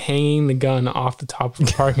literally hanging the gun off the top of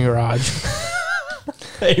the parking garage.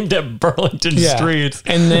 Aimed at Burlington streets.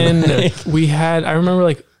 And then I remember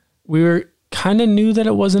like we were kind of knew that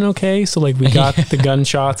it wasn't okay. So like we got the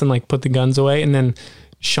gunshots and like put the guns away. And then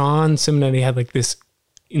Sean Simonetti had like this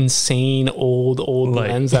insane old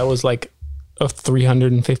lens that was like a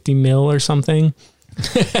 350 mil or something.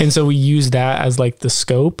 And so we used that as like the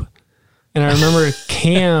scope. And I remember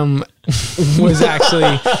Cam was actually,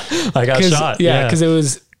 I got shot. Yeah. Cause it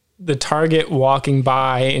was the target walking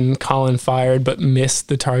by and Colin fired, but missed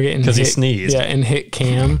the target and because he sneezed. Yeah. And hit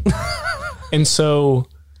Cam. And so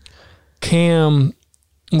Cam,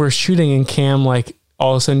 we're shooting and Cam like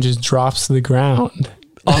all of a sudden just drops to the ground.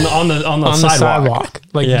 On the sidewalk.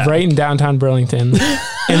 Like right in downtown Burlington.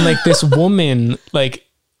 And like this woman, like,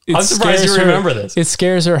 I'm surprised you remember this. It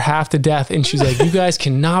scares her half to death. And she's like, you guys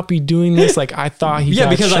cannot be doing this. Like, I thought he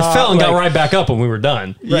got because shot. I fell and like, got right back up when we were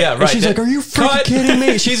done. Yeah, right. And she's like, are you freaking kidding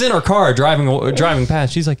me? She's in her car driving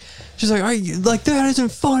past. She's like, are you like, that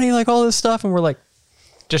isn't funny, like all this stuff. And we're like,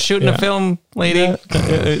 Just shooting a film, lady.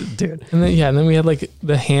 dude. And then we had like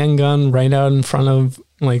the handgun right out in front of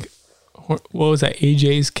like, what was that?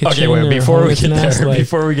 AJ's kitchen. Okay, wait, before we Hornet's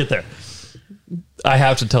get there, I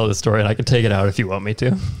have to tell this story, and I can take it out if you want me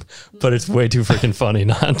to, but it's way too freaking funny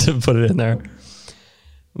not to put it in there.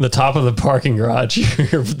 The top of the parking garage,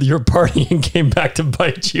 your partying came back to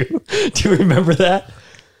bite you. Do you remember that?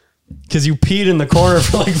 Because you peed in the corner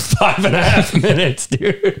for like 5.5 minutes,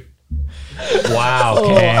 dude. Wow.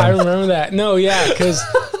 Oh, Cam. I remember that. No, yeah, because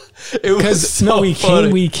It was so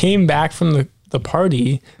funny. we came back from the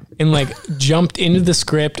party and like jumped into the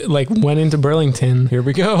script, like went into Burlington. Here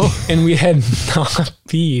we go. And we had not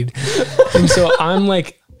peed. And so I'm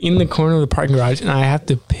like in the corner of the parking garage and I have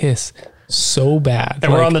to piss so bad. And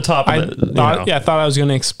like, we're on the top of it. I thought I was going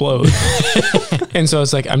to explode. And so I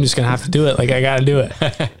was like, I'm just going to have to do it. Like, I got to do it.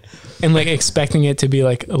 And like expecting it to be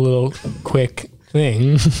like a little quick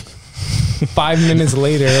thing. 5 minutes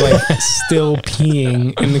later, like still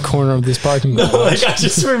peeing in the corner of this parking garage. Like, I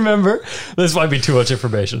just remember, this might be too much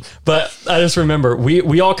information, but I just remember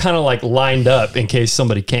we all kind of like lined up in case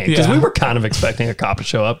somebody came, because we were kind of expecting a cop to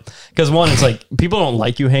show up. Because one, it's like people don't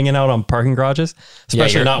like you hanging out on parking garages,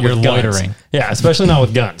 especially not with guns. Loitering. Yeah, especially not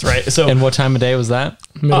with guns, right? So And what time of day was that?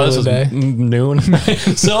 Middle this of the was day. noon.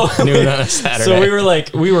 So Noon on a Saturday.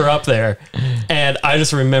 So we were up there, and I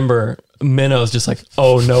just remember Minnow's just like,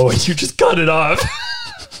 oh no, and you just cut it off.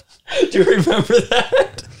 Do you remember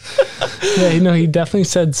that? Yeah, he definitely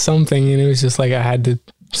said something, and it was just like I had to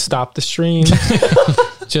stop the stream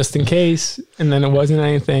just in case, and then it wasn't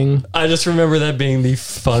anything. I just remember that being the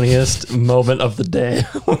funniest moment of the day.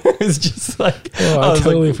 It was just like, Oh, I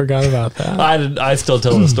totally forgot about that. I still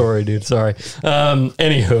tell the story, dude. Sorry.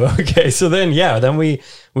 Anywho, okay. So then we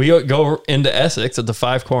go into Essex at the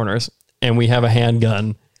Five Corners, and we have a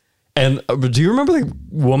handgun. And do you remember the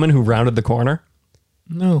woman who rounded the corner?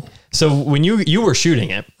 No. So when you were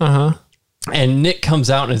shooting it, and Nick comes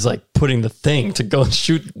out and is like putting the thing to go and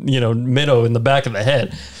shoot, Minnow in the back of the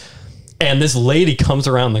head, and this lady comes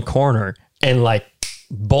around the corner and like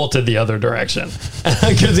bolted the other direction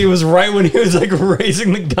because he was right when he was like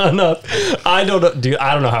raising the gun up. I don't know, dude.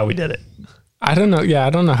 I don't know how we did it. I don't know. Yeah, I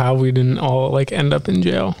don't know how we didn't all like end up in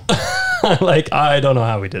jail. Like, I don't know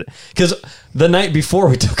how we did it. Because the night before,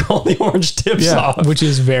 we took all the orange tips off. Which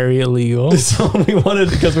is very illegal. So we wanted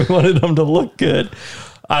them to look good.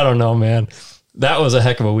 I don't know, man. That was a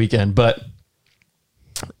heck of a weekend. But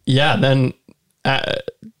yeah, then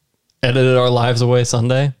edited our lives away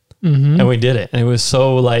Sunday. And we did it. And it was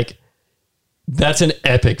so like That's an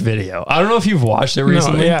epic video. I don't know if you've watched it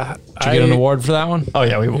recently. No, yeah. Did you get an award for that one? Oh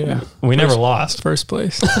yeah, we never lost. First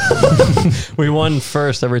place. We won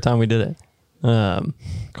first every time we did it. Of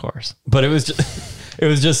course. But it was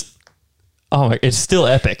just oh my, it's still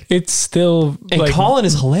epic. It's still And Colin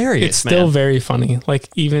is hilarious. It's still man. very funny. Like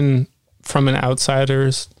even from an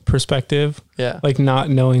outsider's perspective, Yeah. like not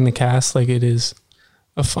knowing the cast, like it is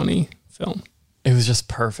a funny film. It was just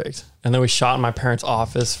perfect. And then we shot in my parents'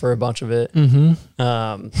 office for a bunch of it. Mm-hmm.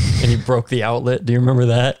 And you broke the outlet. Do you remember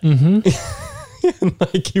that? Mm-hmm.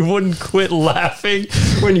 Like you wouldn't quit laughing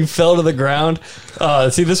when you fell to the ground.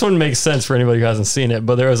 See, this one makes sense for anybody who hasn't seen it,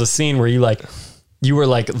 but there was a scene where you were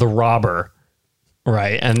like the robber,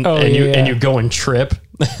 right? And you go and trip.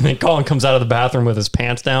 And then Colin comes out of the bathroom with his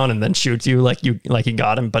pants down and then shoots you like he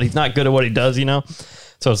got him, but he's not good at what he does, you know?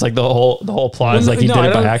 So it's like the whole plot is like he did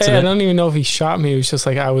it by accident. I don't even know if he shot me. It was just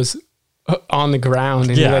like I was on the ground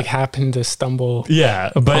and he like happened to stumble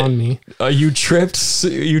upon me. You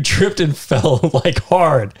tripped and fell like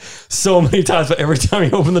hard so many times, but every time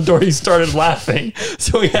he opened the door, he started laughing.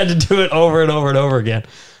 So he had to do it over and over and over again.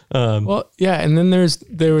 Well, yeah. And then there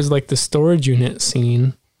was like the storage unit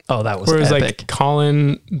scene. Oh, that was where it was epic. like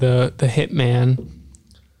Colin, the hitman,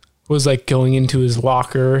 was like going into his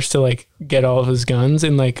lockers to like get all of his guns,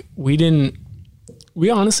 and like we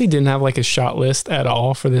honestly didn't have like a shot list at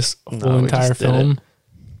all for this whole entire film,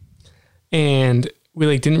 and we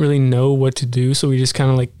like didn't really know what to do, so we just kind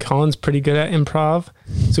of like, Colin's pretty good at improv,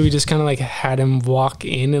 so we just kind of like had him walk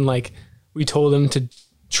in, and like we told him to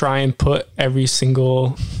try and put every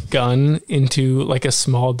single gun into like a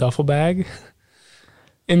small duffel bag.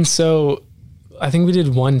 And so I think we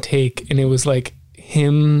did one take, and it was like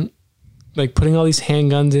him like putting all these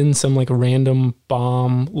handguns in some like random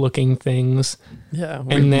bomb looking things. Yeah.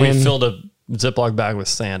 And then we filled a Ziploc bag with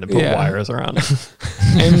sand and put wires around it.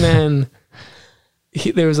 And then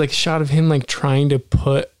there was like a shot of him like trying to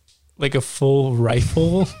put like a full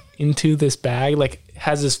rifle into this bag, like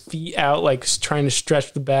has his feet out, like trying to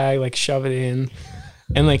stretch the bag, like shove it in.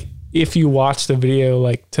 And like, if you watch the video,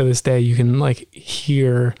 like to this day, you can like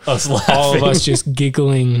hear Us laughing. all of us just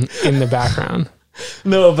giggling in the background.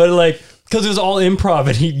 No, but like, because it was all improv,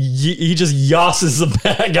 and he just yosses the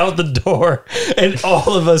bag out the door, and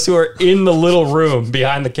all of us who are in the little room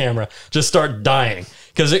behind the camera just start dying.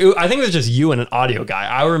 Because I think it was just you and an audio guy.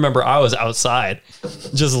 I remember I was outside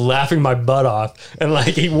just laughing my butt off. And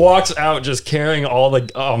like he walks out just carrying all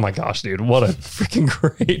the... Oh my gosh, dude. What a freaking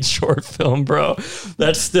great short film, bro.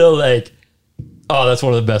 That's still like... Oh, that's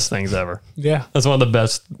one of the best things ever. Yeah. That's one of the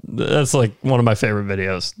best... That's like one of my favorite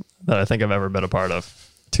videos that I think I've ever been a part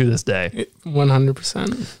of to this day.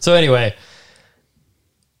 100%. So anyway...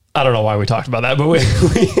 I don't know why we talked about that, but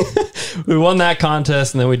we won that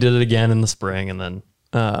contest, and then we did it again in the spring, and then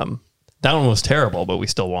that one was terrible, but we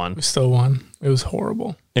still won. We still won. It was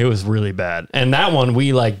horrible. It was really bad. And that one,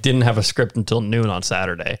 we like didn't have a script until noon on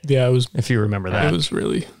Saturday. Yeah, it was. If you remember that. It was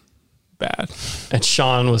really bad. And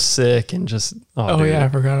Sean was sick and just... Oh dude, yeah, I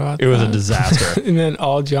forgot about that. It was a disaster. And then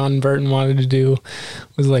all John Burton wanted to do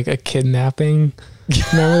was like a kidnapping.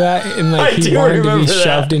 Remember that? And like he wanted to be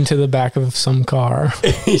shoved into the back of some car.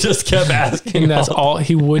 He just kept asking. And that's all.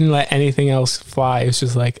 He wouldn't let anything else fly. It was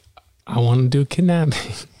just like, I want to do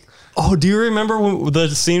kidnapping. Oh, do you remember the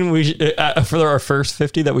scene for our first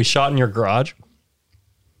 50 that we shot in your garage?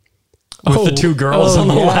 With the two girls on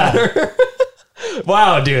the ladder?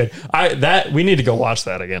 Wow, dude. We need to go watch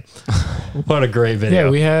that again. What a great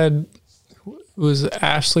video. Yeah, it was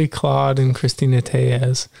Ashley Claude and Christina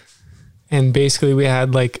Tellez. And basically we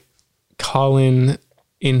had like Colin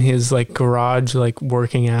in his like garage, like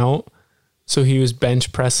working out. So he was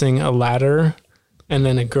bench pressing a ladder, and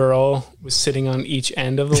then a girl was sitting on each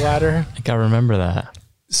end of the ladder. I think I remember that.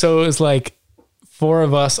 So it was like four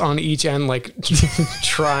of us on each end, like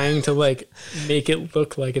trying to like make it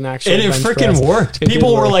look like an actual and it freaking worked.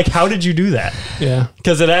 People were like, how did you do that? Yeah.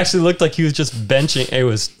 Because it actually looked like he was just benching. It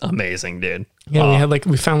was amazing, dude. Yeah,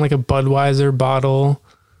 we found like a Budweiser bottle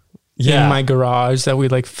in my garage that we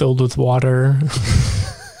like filled with water.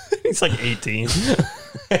 He's like 18.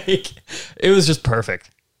 It was just perfect.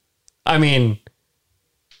 I mean,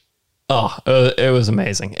 it was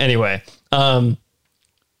amazing. Anyway,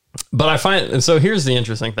 but I find, so here's the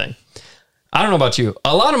interesting thing. I don't know about you.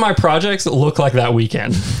 A lot of my projects look like that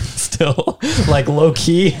weekend still, like low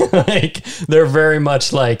key. Like they're very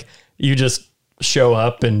much like you just show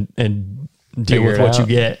up and deal with what you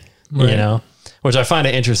get, right. You know, which I find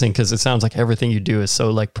it interesting because it sounds like everything you do is so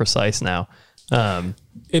like precise now.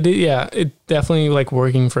 It definitely, like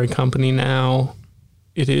working for a company now,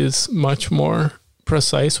 it is much more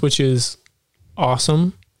precise, which is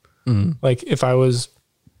awesome. Like if I was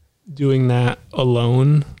doing that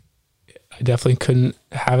alone, I definitely couldn't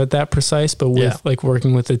have it that precise, but with like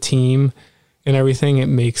working with a team and everything, it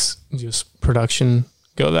makes just production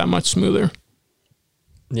go that much smoother.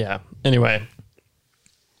 Yeah. Anyway,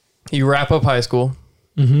 you wrap up high school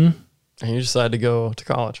and you decide to go to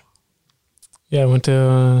college Yeah, I went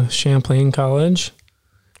to Champlain College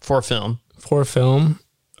for film. for film.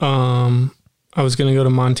 I was going to go to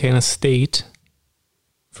Montana State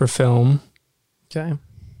for film Okay.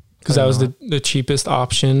 because that was the cheapest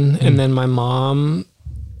option. And then my mom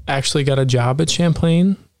actually got a job at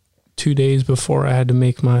Champlain 2 days before I had to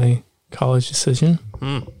make my college decision.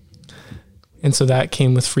 And so that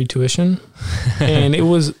came with free tuition. And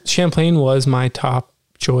Champlain was my top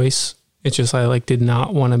choice. It's just I like did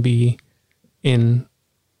not want to be in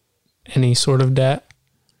any sort of debt.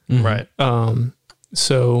 Right.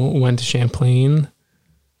 So went to Champlain.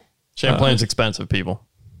 Champlain's expensive, people.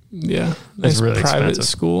 Yeah. Nice really private expensive.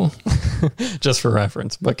 school. Just for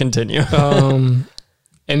reference, but continue.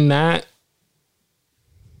 And that,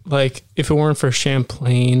 like, if it weren't for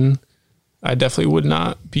Champlain, I definitely would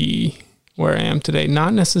not be where I am today.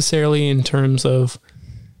 Not necessarily in terms of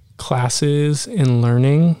classes and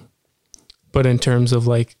learning, but in terms of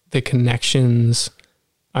like the connections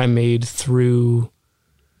I made through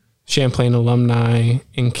Champlain alumni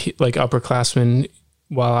and like upperclassmen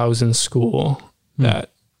while I was in school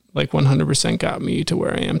that like 100% got me to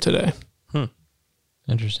where I am today.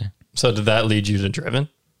 Interesting. So did that lead you to Driven?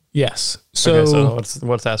 Yes. Okay, so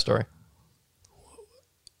what's that story?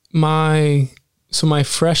 my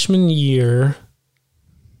freshman year,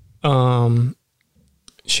 Champlain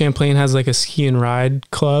has like a ski and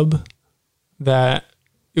ride club that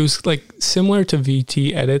it was like similar to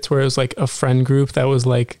VT Edits, where it was like a friend group that was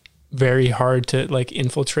like very hard to like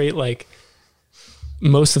infiltrate. Like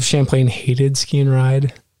most of Champlain hated ski and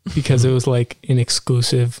ride because it was like an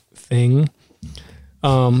exclusive thing.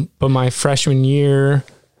 But my freshman year,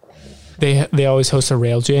 they always host a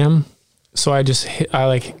rail jam. So I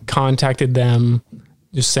like contacted them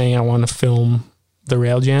just saying I want to film the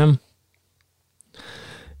rail jam.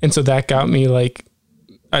 And so that got me like,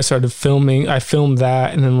 I started filming, I filmed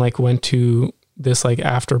that and then like went to this like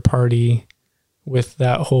after party with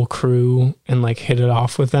that whole crew and like hit it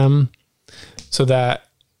off with them. So that,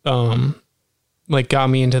 like got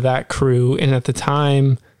me into that crew. And at the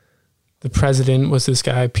time, the president was this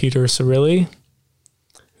guy, Peter Cirilli,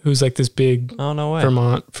 who's like this big Oh, no way.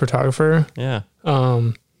 Vermont photographer. Yeah.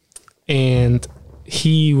 And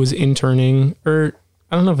he was interning, or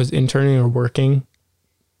I don't know if it was interning or working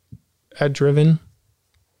at Driven,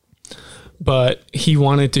 but he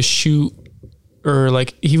wanted to shoot, or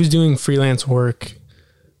like he was doing freelance work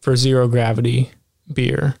for Zero Gravity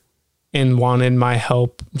beer and wanted my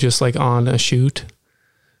help just like on a shoot.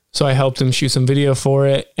 So I helped him shoot some video for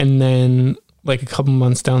it. And then like a couple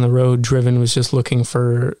months down the road, Driven was just looking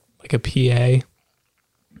for like a PA,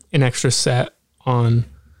 an extra set of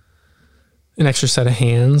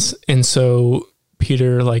hands. And so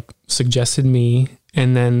Peter like suggested me,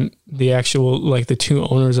 and then the actual, like the two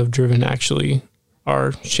owners of Driven actually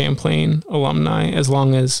are Champlain alumni, as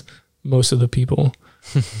long as most of the people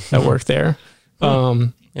that work there.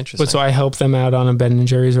 Interesting. But so I helped them out on a Ben &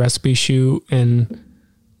 Jerry's recipe shoot, and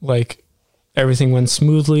like everything went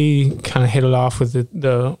smoothly, kind of hit it off with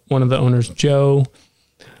the one of the owners, Joe.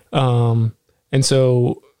 And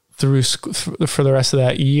so for the rest of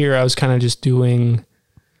that year, I was kind of just doing,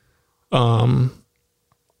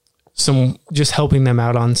 just helping them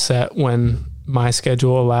out on set when my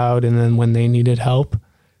schedule allowed, and then when they needed help.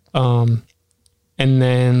 And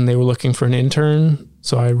then they were looking for an intern.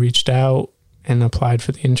 So I reached out and applied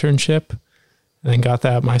for the internship, and then got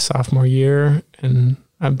that my sophomore year. And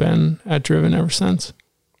I've been at Driven ever since.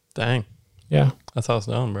 Dang. Yeah. That's how it's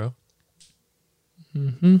done, bro.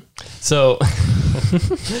 So,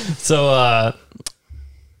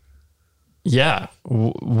 yeah.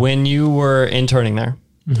 When you were interning there,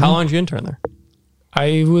 how long did you intern there?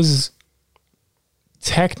 I was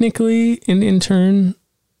technically an intern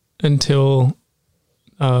until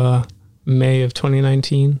May of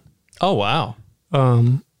 2019. Oh, wow.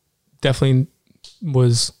 Definitely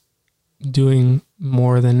was doing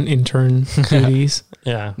more than intern duties.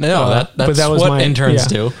 Yeah. No, that's but that was what my- interns yeah.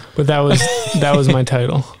 do. But that was my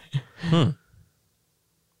title.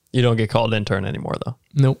 You don't get called intern anymore, though.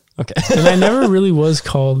 Nope. Okay. And I never really was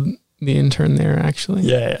called the intern there, actually.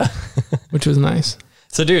 Yeah. Which was nice.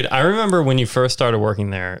 So, dude, I remember when you first started working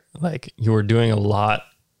there, like you were doing a lot.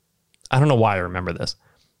 I don't know why I remember this,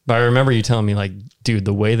 but I remember you telling me, like, dude,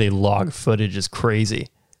 the way they log footage is crazy.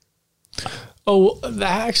 Oh,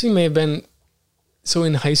 that actually may have been So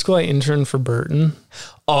in high school, I interned for Burton.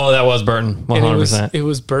 Oh, that was Burton. And 100%. it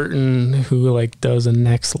was Burton who like does a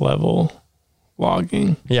next level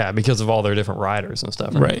logging. Yeah, because of all their different riders and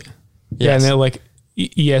stuff. Right. Yeah. Yes. And they're like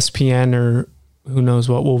ESPN or who knows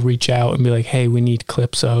what will reach out and be like, hey, we need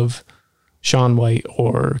clips of Sean White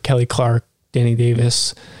or Kelly Clark, Danny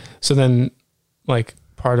Davis. So then like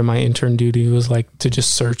part of my intern duty was like to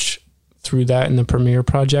just search through that in the Premiere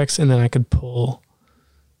projects. And then I could pull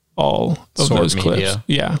all of Sort those clips. media.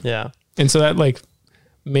 Yeah. Yeah. And so that like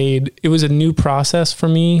it was a new process for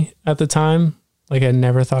me at the time. Like I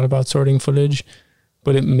never thought about sorting footage,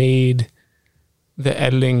 but it made the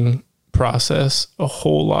editing process a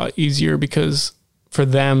whole lot easier because for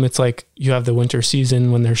them, it's like you have the winter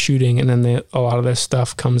season when they're shooting and then a lot of their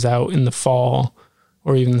stuff comes out in the fall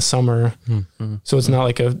or even the summer. Mm-hmm. So it's not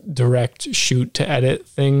like a direct shoot to edit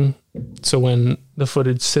thing. So when the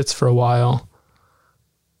footage sits for a while,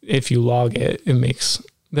 if you log it, it makes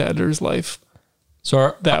the editor's life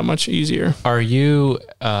that much easier. Are you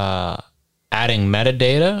adding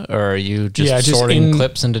metadata, or are you just just sorting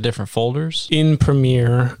clips into different folders? In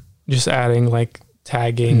Premiere, just adding like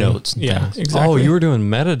tagging Notes and yeah, things. exactly. Oh, you were doing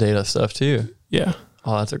metadata stuff too. yeah.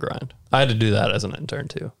 Oh, that's a grind. I had to do that as an intern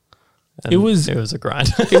too. And It was a grind.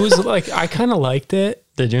 it was like I kind of liked it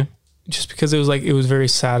Did you? just because it was very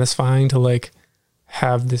satisfying to like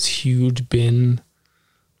have this huge bin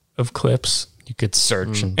of clips You could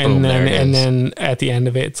search and and boom, there then it and is. then at the end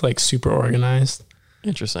of it it's like super organized.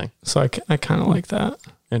 Interesting. So I kind of like that.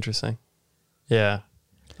 Interesting. Yeah.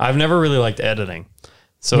 I've never really liked editing.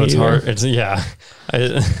 So Me it's either. hard. It's yeah.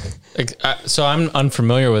 So I'm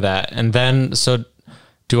unfamiliar with that. And then, so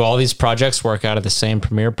do all these projects work out of the same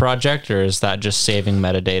Premiere project, or is that just saving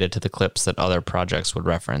metadata to the clips that other projects would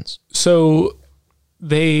reference? So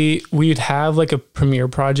we'd have like a Premiere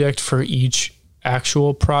project for each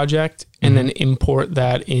actual project and then import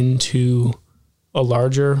that into a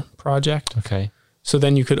larger project. Okay. So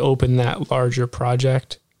then you could open that larger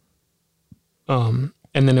project.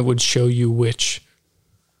 And then it would show you which.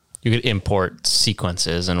 You could import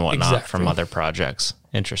sequences and whatnot Exactly. from other projects.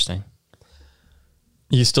 Interesting.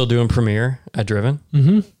 You still doing Premiere at Driven?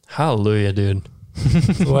 Mm-hmm. Hallelujah, dude.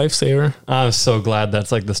 Lifesaver. I'm so glad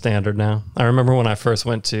that's like the standard now. I remember when I first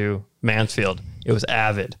went to Mansfield, it was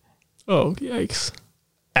Avid. Oh, yikes.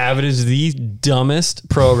 Avid is the dumbest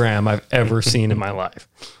program I've ever seen in my life.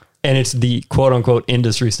 And it's the quote unquote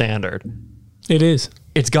industry standard. It is.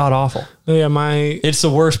 It's god awful. Yeah, It's the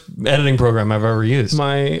worst editing program I've ever used.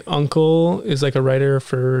 my uncle is like a writer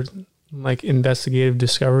for like Investigative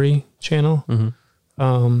Discovery Channel.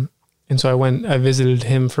 And so I visited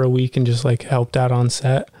him for a week and just like helped out on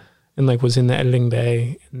set and like was in the editing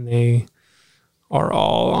bay, and they are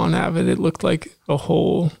all on Avid. It looked like a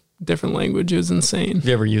whole different language. It was insane. Have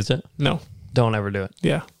you ever used it? No. Don't ever do it.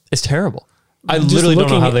 Yeah. It's terrible. I Just literally don't know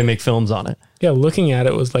looking how at- they make films on it. Yeah. Looking at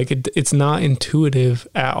it was like, it's not intuitive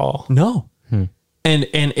at all. No. And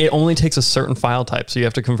it only takes a certain file type. So you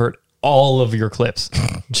have to convert all of your clips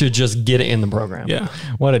to just get it in the program. Yeah.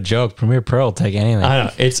 What a joke. Premiere Pro will take anything. I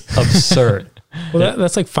know. It's absurd. Well,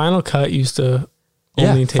 that's like Final Cut used to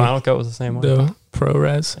Yeah. only take Final Cut was the same way. the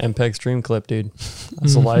ProRes. MPEG Stream Clip, dude.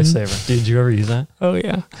 That's a lifesaver. Did you ever use that? Oh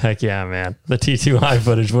yeah. Heck yeah, man. The T2i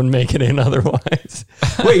footage wouldn't make it in otherwise.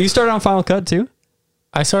 Wait, you started on Final Cut too?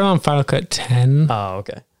 I started on Final Cut 10. Oh,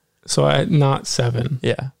 okay. So not 7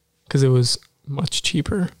 Yeah. because it was much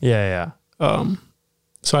cheaper. Yeah.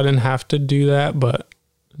 So I didn't have to do that, but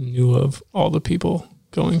knew of all the people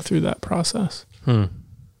going through that process. Yep.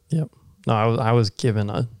 No, I was given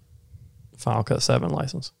a Final Cut 7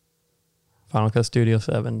 license. Final Cut Studio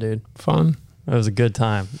 7, dude. Fun. It was a good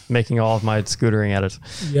time making all of my scootering edits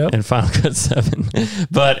Yep. in Final Cut 7.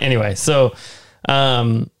 But anyway, so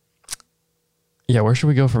yeah, where should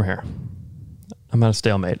we go from here? I'm at a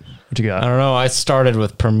stalemate. What you I got? don't know. I started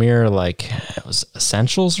with Premiere, like it was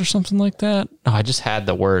Essentials or something like that. No, I just had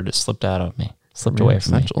the word. It slipped out of me. Slipped Premiere away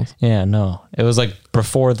from Essentials? me. Yeah, no. It was like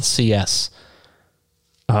before the CS.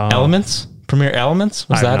 Elements? Premiere Elements?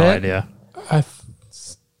 Was I have that no it? idea. I That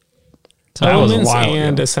was a Elements while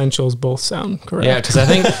and ago. Essentials both sound correct. Yeah, because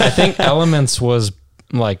I think Elements was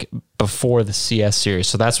like before the CS series,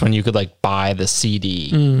 so that's when you could like buy the CD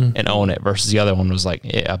and own it. Versus the other one was like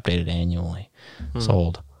it updated annually.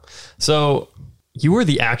 Sold. So you were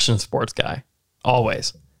the action sports guy,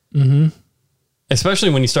 always. Mm-hmm. Especially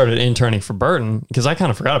when you started interning for Burton, because I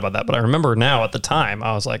kind of forgot about that. But I remember now at the time,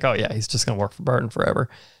 I was like, oh yeah, he's just going to work for Burton forever.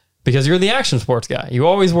 Because you're the action sports guy. You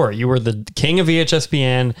always were. You were the king of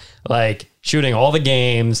VHSPN, like shooting all the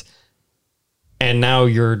games. And now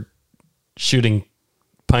you're shooting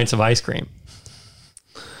pints of ice cream.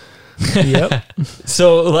 Yep.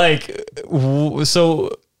 So like, so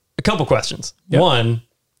a couple questions. Yep. One,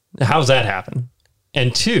 how's that happen?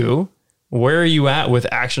 And two, where are you at with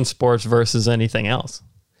action sports versus anything else?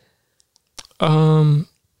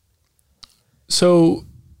 So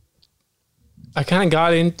I kind of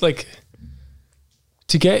got in, like,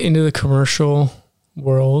 to get into the commercial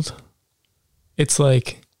world, it's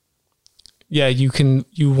like, yeah, you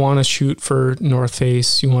want to shoot for North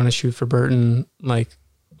Face, you want to shoot for Burton, like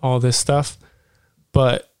all this stuff.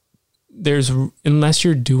 But unless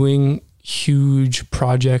you're doing huge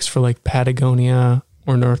projects for like Patagonia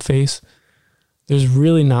or North Face, there's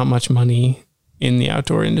really not much money in the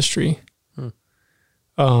outdoor industry.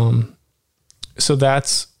 So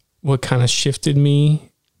that's what kind of shifted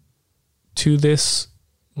me to this,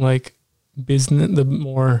 like, business, the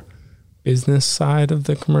more business side of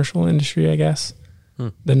the commercial industry, I guess,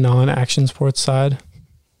 the non-action sports side.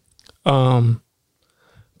 But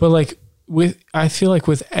like I feel like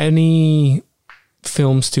with any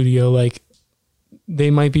film studio, like,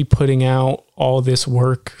 they might be putting out all this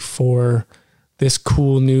work for this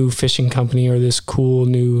cool new fishing company or this cool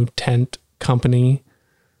new tent company,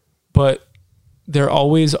 but they're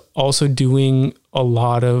always also doing a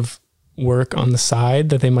lot of work on the side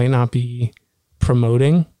that they might not be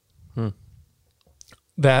promoting.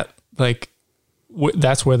 That, like,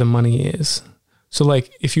 that's where the money is. So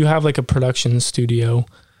like, if you have like a production studio,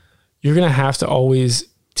 you're going to have to always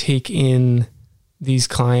take in these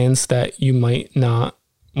clients that you might not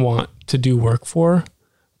want to do work for,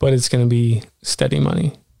 but it's going to be steady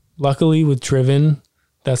money. Luckily with Driven,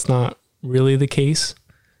 that's not really the case.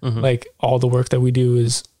 Like, all the work that we do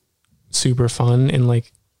is super fun and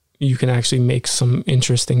like you can actually make some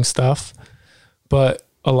interesting stuff. But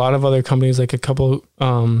a lot of other companies, like a couple,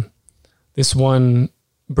 this one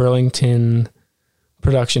Burlington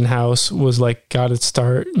production house was like, got its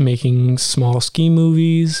start making small ski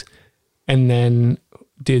movies, and then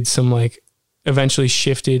did some, like, eventually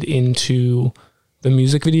shifted into the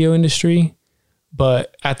music video industry.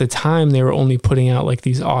 But at the time they were only putting out like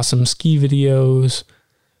these awesome ski videos.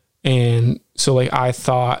 And so like, I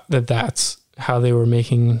thought that that's how they were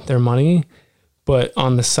making their money, but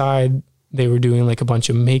on the side they were doing like a bunch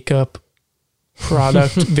of makeup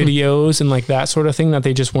product videos and like that sort of thing that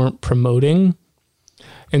they just weren't promoting.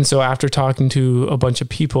 And so after talking to a bunch of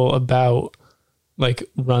people about like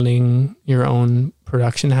running your own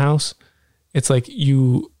production house, it's like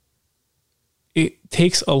it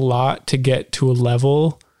takes a lot to get to a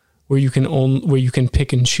level where you can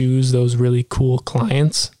pick and choose those really cool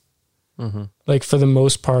clients. Like, for the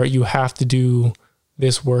most part, you have to do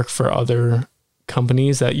this work for other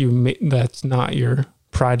companies that's not your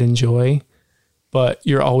pride and joy, but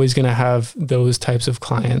you're always going to have those types of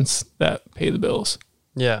clients that pay the bills.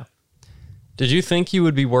 Yeah. Did you think you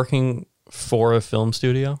would be working for a film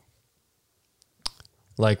studio?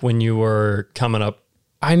 Like, when you were coming up?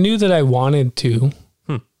 I knew that I wanted to.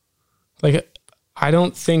 Like, I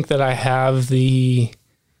don't think that I have the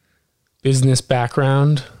business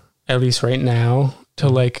background, at least right now, to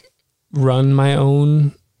like run my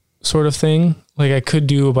own sort of thing. Like, I could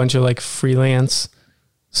do a bunch of like freelance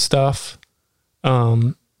stuff.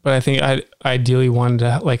 But I think I ideally wanted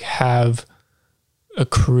to like have a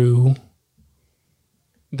crew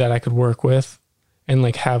that I could work with and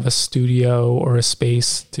like have a studio or a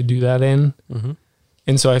space to do that in.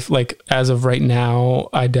 And so I like, as of right now,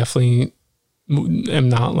 I definitely am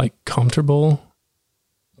not like comfortable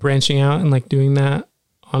branching out and like doing that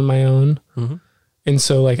on my own. And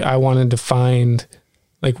so like, I wanted to find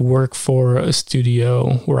like work for a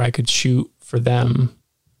studio where I could shoot for them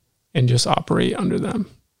and just operate under them.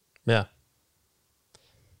 Yeah.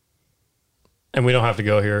 And we don't have to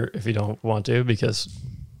go here if you don't want to, because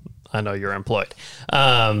I know you're employed.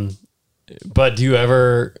 But do you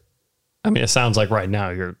ever, I mean, it sounds like right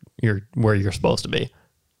now you're where you're supposed to be.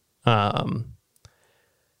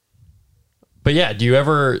 But yeah, do you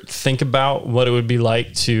ever think about what it would be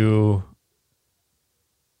like to,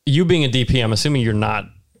 you being a DP, I'm assuming you're not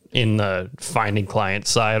in the finding client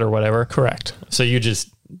side or whatever. Correct. So you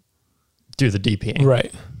just do the DPing.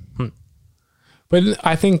 Right. But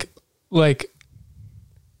I think like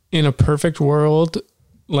in a perfect world,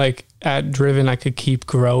 like at Driven, I could keep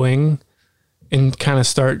growing and kind of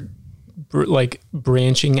start like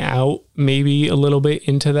branching out maybe a little bit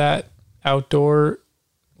into that outdoor,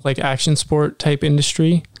 like action sport type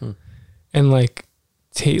industry. And like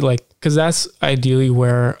take like, cause that's ideally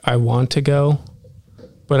where I want to go.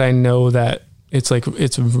 But I know that it's like,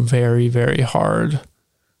 it's very, very hard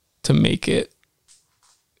to make it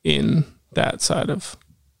in that side of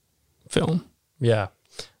film. Yeah.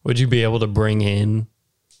 Would you be able to bring in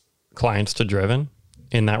clients to Driven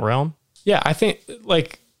in that realm? Yeah, I think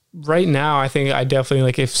like right now, I think I definitely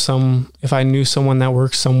like if I knew someone that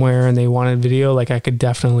works somewhere and they wanted video, like I could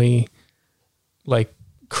definitely like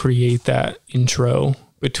create that intro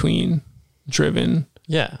between Driven.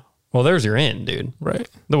 Yeah. Well, there's your in, dude. Right.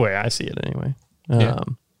 The way I see it anyway. Yeah.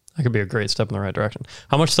 That could be a great step in the right direction.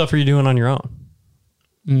 How much stuff are you doing on your own?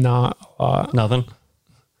 Not a lot. Nothing?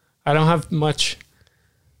 I don't have much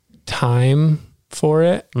time for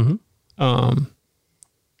it. Mm-hmm.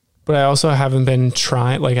 But I also haven't been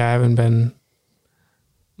trying, like I haven't been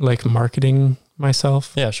like marketing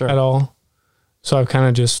myself Yeah, sure. at all. So I've kind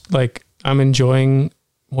of just like, I'm enjoying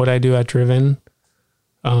what I do at Driven.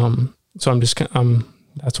 So I'm just,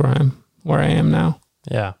 that's where I am now.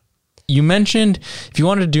 Yeah. You mentioned if you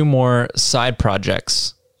wanted to do more side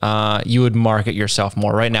projects, you would market yourself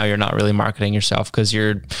more. Right now, you're not really marketing yourself because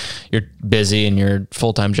you're busy in your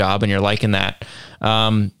full-time job and you're liking that.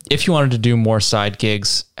 If you wanted to do more side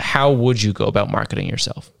gigs, how would you go about marketing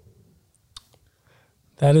yourself?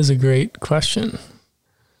 That is a great question.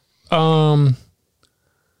 I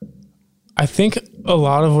think a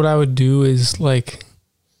lot of what I would do is like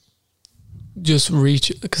just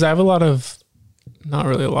reach, because I have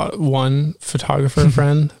one photographer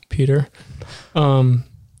friend, Peter,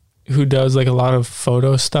 who does like a lot of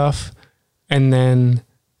photo stuff, and then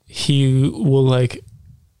he will like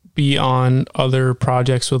be on other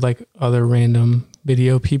projects with like other random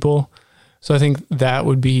video people. So I think that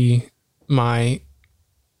would be my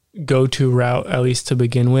go-to route, at least to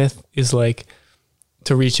begin with, is like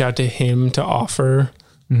to reach out to him to offer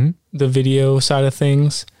the video side of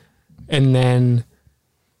things. And then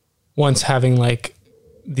once having like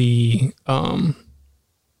the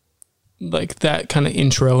like that kind of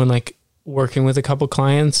intro and like working with a couple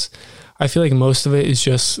clients, I feel like most of it is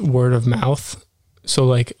just word of mouth. So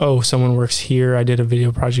like, oh, someone works here. I did a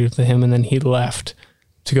video project with him and then he left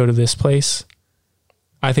to go to this place.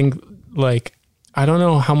 I think like, I don't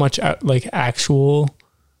know how much like actual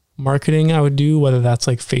marketing I would do, whether that's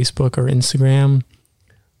like Facebook or Instagram,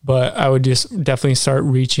 but I would just definitely start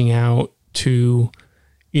reaching out to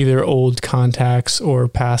either old contacts or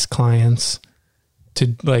past clients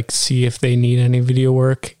to like see if they need any video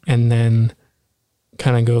work, and then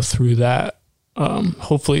kind of go through that,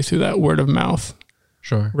 hopefully through that word of mouth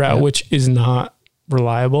route, which is not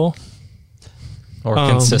reliable Or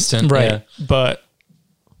consistent. right? Yeah. But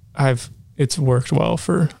it's worked well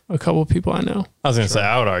for a couple of people I know. I was going to say,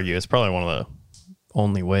 I would argue it's probably one of the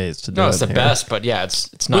only ways to do it. No, it's the here. best, but yeah,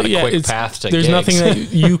 it's not But a quick it's- path to There's gigs. nothing that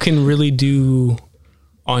you can really do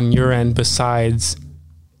on your end besides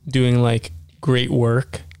doing like great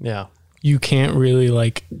work. Yeah. You can't really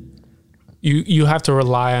like, you have to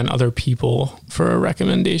rely on other people for a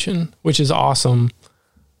recommendation, which is awesome,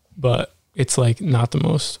 but it's like not the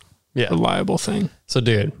most Yeah. reliable thing. So,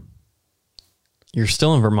 dude, you're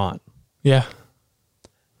still in Vermont. Yeah.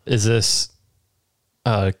 Is this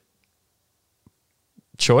a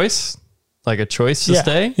choice? Like a choice to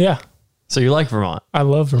stay? Yeah. So you like Vermont? I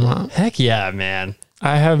love Vermont. Heck yeah, man.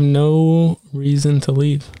 I have no reason to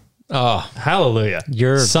leave. Oh, Hallelujah.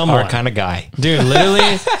 you're Someone. our kind of guy. Dude,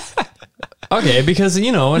 literally. Okay, because,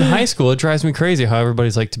 you know, in high school, it drives me crazy how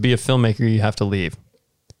everybody's like, to be a filmmaker, you have to leave.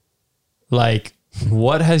 Like,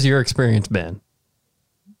 what has your experience been?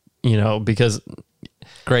 You know, because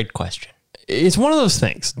Great question. it's one of those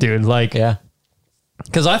things, dude. Like, Yeah.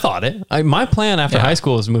 because I thought it. My plan after Yeah. high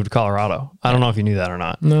school was to move to Colorado. I don't know if you knew that or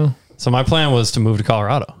not. No. So my plan was to move to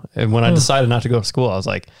Colorado. And when I decided not to go to school, I was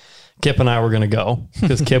like, Kip and I were going to go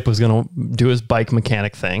because Kip was going to do his bike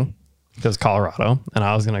mechanic thing because Colorado, and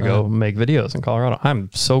I was going to go make videos in Colorado. I'm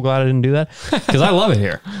so glad I didn't do that because I love it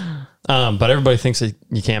here. But everybody thinks that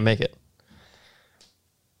you can't make it.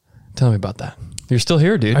 Tell me about that. You're still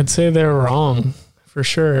here, dude. I'd say they're wrong for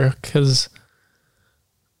sure. Because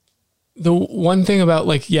the one thing about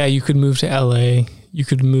like, yeah, you could move to LA, you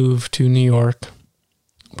could move to New York,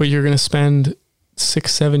 but you're going to spend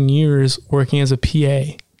 6-7 years working as a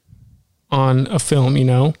PA on a film, you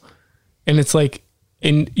know? And it's like,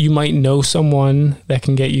 and you might know someone that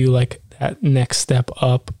can get you like that next step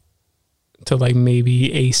up to like maybe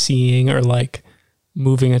ACing or like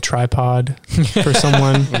moving a tripod for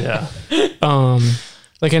someone. yeah.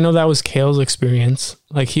 Like I know that was Kale's experience.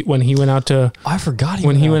 Like when he went out to I forgot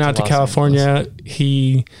when he went out to Los California, Angeles.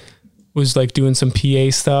 he was like doing some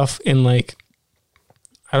PA stuff, and like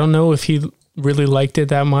I don't know if he really liked it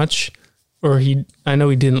that much, or I know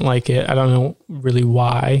he didn't like it. I don't know really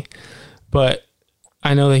why, but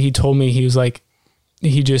I know that he told me he was like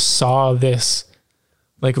he just saw this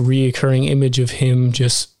like reoccurring image of him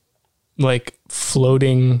just like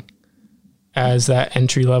floating as that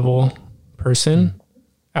entry level person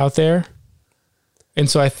out there. And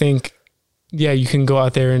so I think, yeah, you can go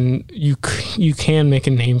out there and you can make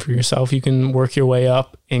a name for yourself. You can work your way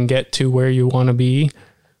up and get to where you want to be,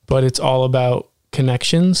 but it's all about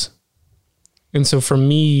connections. And so for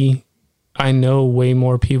me, I know way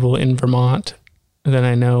more people in Vermont than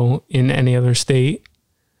I know in any other state.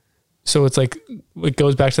 So it's like, it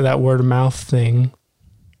goes back to that word of mouth thing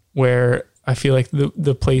where I feel like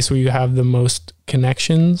the place where you have the most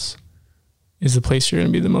connections is the place you're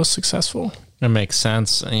going to be the most successful. It makes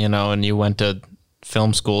sense, you know, and you went to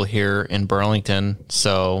film school here in Burlington,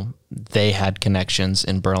 so they had connections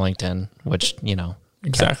in Burlington, which, you know,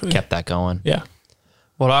 Exactly. kept that going. Yeah.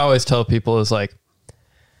 What I always tell people is like,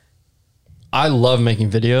 I love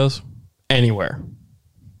making videos anywhere,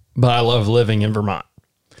 but I love living in Vermont.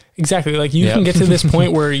 Exactly. Like you can get to this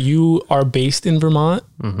point where you are based in Vermont,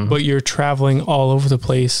 but you're traveling all over the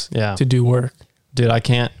place to do work. Dude,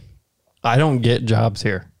 I don't get jobs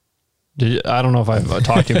here. I don't know if I've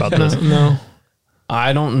talked to you about this. No.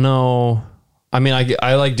 I don't know. I mean,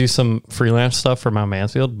 I like do some freelance stuff for Mount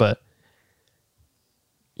Mansfield, but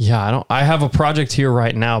yeah, I have a project here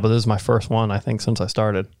right now, but this is my first one, I think, since I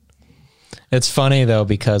started. It's funny though,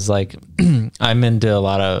 because like I'm into a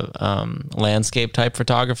lot of landscape type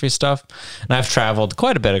photography stuff, and I've traveled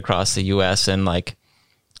quite a bit across the US, and like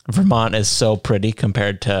Vermont is so pretty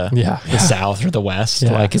compared to the South or the West.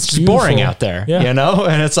 Yeah. Like it's just Beautiful. boring out there, you know?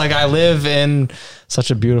 And it's like, I live in such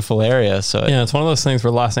a beautiful area. So Yeah, it's one of those things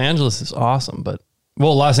where Los Angeles is awesome, but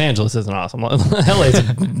well, Los Angeles isn't awesome. LA's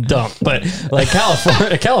a dump, but like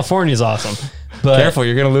California is awesome. But careful,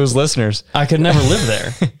 you're going to lose listeners. I could never live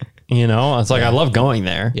there. You know, it's like I love going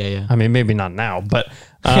there. Yeah. I mean, maybe not now, but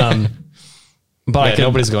I could,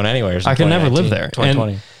 nobody's going anywhere. I could never live there.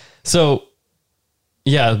 2020. And so,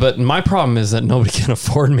 yeah, but my problem is that nobody can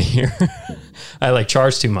afford me here. I like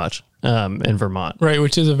charge too much in Vermont. Right.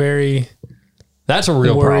 Which is a very That's a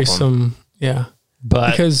real worrisome. problem. Yeah.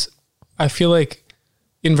 But Because I feel like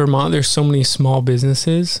in Vermont, there's so many small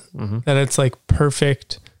businesses that it's like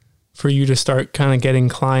perfect for you to start kind of getting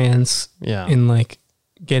clients and like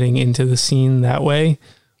getting into the scene that way.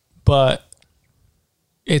 But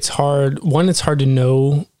it's hard. One, it's hard to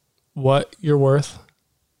know what you're worth.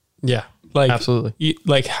 yeah, Like absolutely.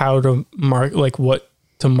 like how to like what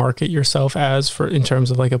to market yourself as for in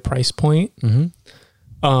terms of like a price point,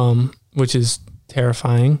 which is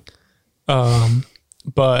terrifying.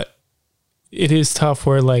 But it is tough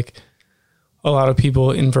where like a lot of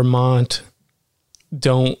people in Vermont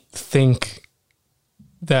don't think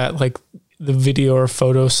that like the video or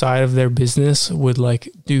photo side of their business would like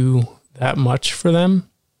do that much for them.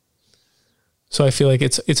 So I feel like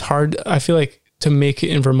it's hard. I feel like to make it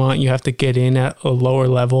in Vermont, you have to get in at a lower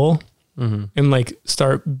level and like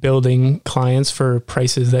start building clients for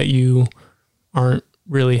prices that you aren't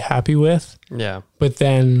really happy with. Yeah. But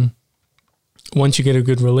then once you get a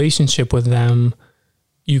good relationship with them,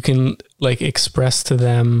 you can like express to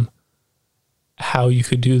them how you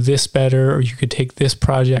could do this better, or you could take this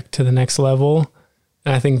project to the next level.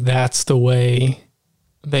 And I think that's the way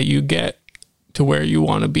that you get to where you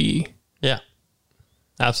want to be. Yeah,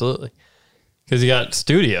 absolutely. Because you got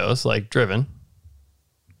studios like Driven,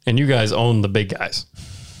 and you guys own the big guys,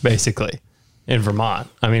 basically, in Vermont.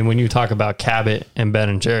 I mean, when you talk about Cabot and Ben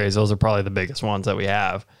and Jerry's, those are probably the biggest ones that we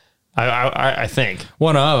have. I think.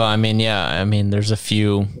 I mean, there's a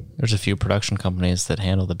few production companies that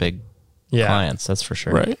handle the big clients. That's for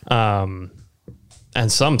sure. Right. And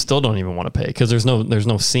some still don't even want to pay because there's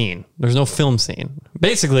no scene. There's no film scene.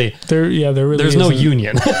 Basically, there really there's no isn't.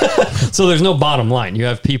 union. So there's no bottom line. You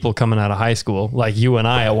have people coming out of high school like you and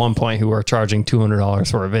I at one point who were charging $200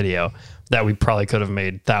 for a video that we probably could have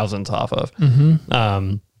made thousands off of.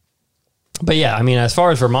 But yeah, I mean, as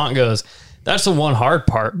far as Vermont goes, that's the one hard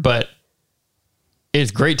part, but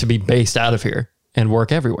it's great to be based out of here and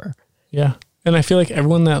work everywhere. Yeah. And I feel like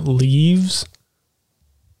everyone that leaves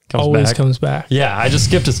always comes back. Yeah, I just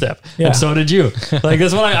skipped a step. Yeah. And so did you. Like,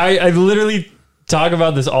 that's what I literally talk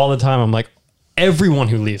about this all the time. I'm like, everyone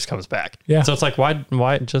who leaves comes back. Yeah. So it's like, why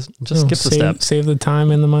just skip the step? Save the time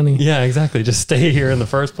and the money. Yeah, exactly. Just stay here in the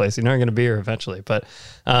first place. You're not going to be here eventually. But,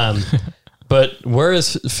 but where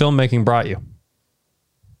has filmmaking brought you?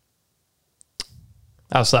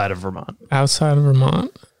 Outside of Vermont. Outside of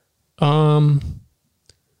Vermont.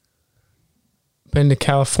 Been to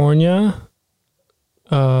California,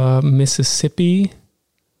 Mississippi,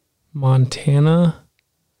 Montana,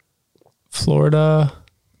 Florida,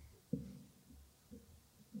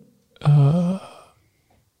 I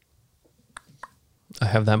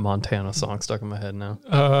have that Montana song stuck in my head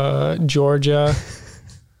now. Georgia,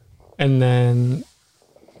 and then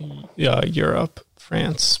Europe,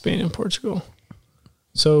 France, Spain, and Portugal.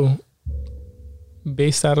 So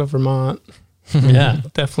based out of Vermont, Yeah.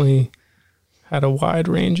 definitely had a wide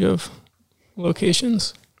range of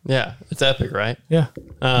locations. Yeah. It's epic, right? Yeah,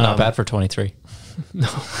 Not bad for 23.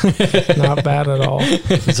 not bad at all.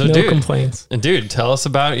 So, No dude, complaints. dude, tell us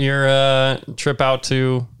about your trip out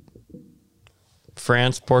to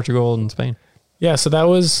France, Portugal, and Spain. Yeah, so that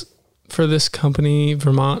was for this company,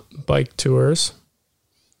 Vermont Bike Tours.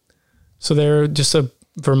 So they're just a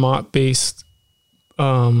Vermont-based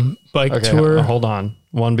bike Okay, tour. hold on.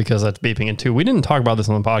 One, because that's beeping, and two, we didn't talk about this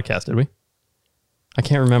on the podcast, did we? I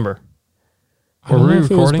can't remember. I don't Were we know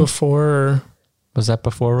if it was recording? before. Or Was that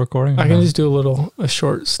before recording? I can just do a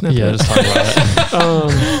short snippet. Yeah, just talk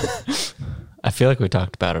about it. I feel like we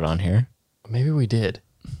talked about it on here. Maybe we did.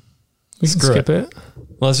 We can screw skip it.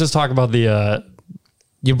 Let's just talk about the.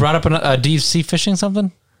 You brought up a deep sea fishing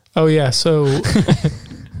something? Oh yeah, so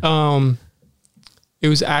it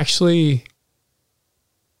was actually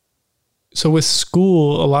so with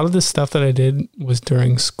school, a lot of the stuff that I did was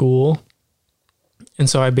during school. And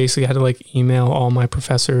so I basically had to like email all my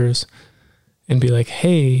professors and be like,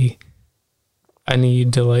 "Hey, I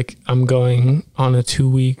need to I'm going on a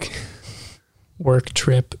 2-week work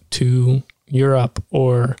trip to Europe,"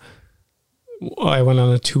 or I went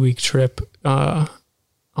on a 2-week trip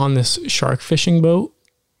on this shark fishing boat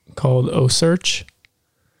called O-Search.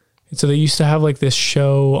 And so they used to have like this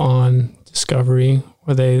show on Discovery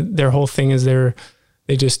where their whole thing is they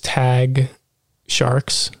just tag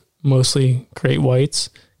sharks, mostly great whites,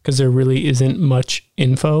 because there really isn't much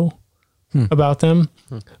info about them.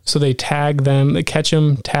 So they tag them, they catch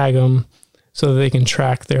them, tag them, so that they can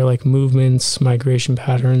track their like movements, migration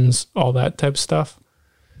patterns, all that type of stuff.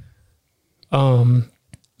 So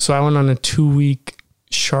I went on a 2-week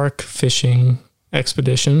shark fishing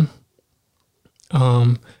expedition.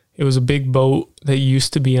 It was a big boat that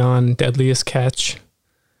used to be on Deadliest Catch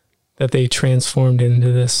that they transformed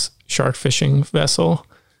into this shark fishing vessel.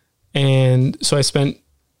 And so I spent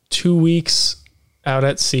 2 weeks out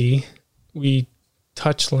at sea. We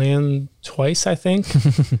touched land twice, I think,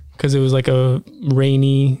 because it was like a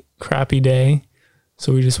rainy, crappy day.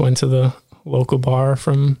 So we just went to the local bar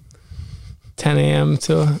from 10 a.m.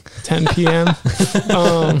 to 10 p.m.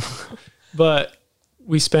 But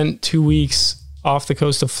we spent 2 weeks off the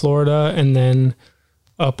coast of Florida and then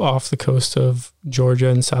up off the coast of Georgia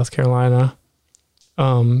and South Carolina,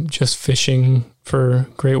 just fishing for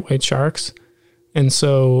great white sharks. And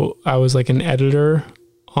so I was like an editor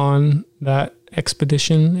on that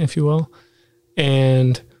expedition, if you will.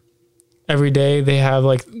 And every day they have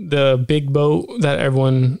like the big boat that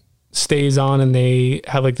everyone stays on, and they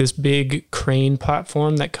have like this big crane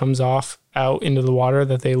platform that comes off out into the water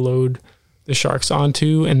that they load the sharks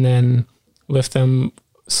onto and then lift them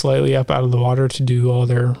slightly up out of the water to do all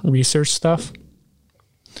their research stuff.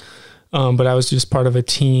 But I was just part of a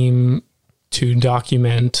team to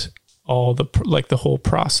document all the whole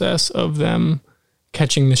process of them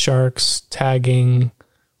catching the sharks, tagging,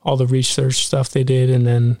 all the research stuff they did, and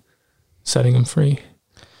then setting them free.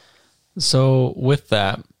 So with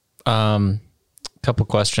that, couple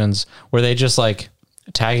questions. Were they just like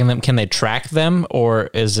tagging them? Can they track them, or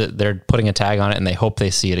is it they're putting a tag on it and they hope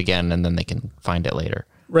they see it again and then they can find it later?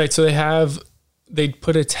 Right. So they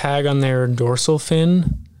put a tag on their dorsal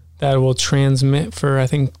fin that will transmit for, I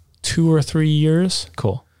think, 2 or 3 years.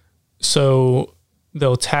 Cool. So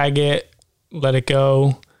they'll tag it, let it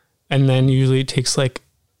go, and then usually it takes like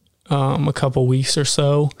a couple weeks or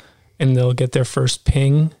so, and they'll get their first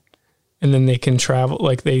ping, and then they can travel.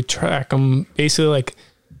 Like they track them basically. Like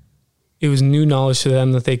it was new knowledge to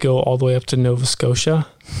them that they go all the way up to Nova Scotia.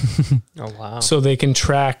 Oh, wow. So they can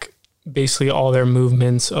track basically all their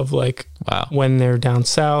movements of like when they're down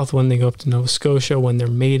south, when they go up to Nova Scotia, when they're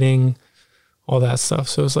mating, all that stuff.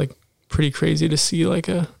 So it's like pretty crazy to see like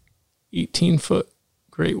a 18-foot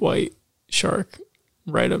great white shark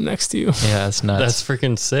right up next to you. Yeah, that's nuts. That's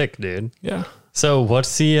freaking sick, dude. Yeah. So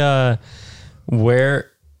what's the,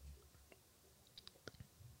 where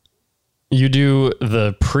you do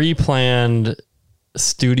the pre-planned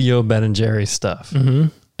studio Ben and Jerry stuff,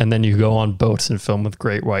 and then you go on boats and film with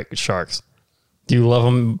great white sharks. Do you love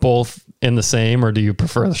them both in the same, or do you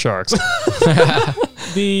prefer the sharks?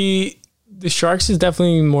 The sharks is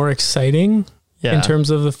definitely more exciting in terms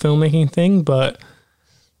of the filmmaking thing, but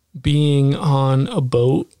being on a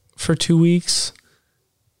boat for 2 weeks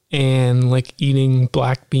and like eating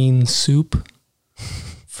black bean soup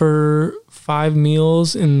for 5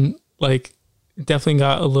 meals, and like it definitely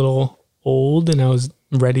got a little old and I was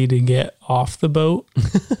ready to get off the boat.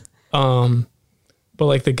 But But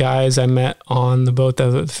like the guys I met on the boat,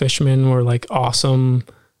 the fishermen, were like awesome,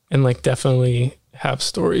 and like definitely have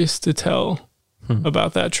stories to tell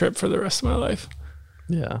about that trip for the rest of my life.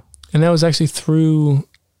 Yeah. And that was actually through.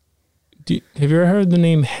 Have you ever heard the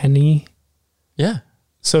name Henny? Yeah.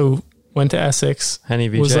 So went to Essex. Henny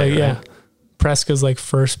VJ. Was like, right? yeah, Presca's like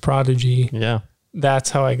first prodigy. Yeah. That's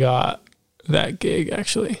how I got that gig,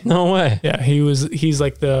 actually. No way. Yeah, he's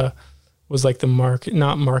like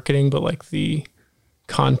not marketing, but like the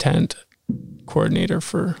content coordinator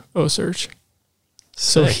for OSearch.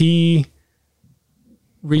 So Sick. he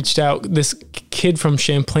reached out. This kid from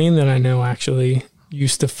Champlain that I know actually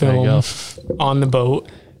used to There you film go. on the boat,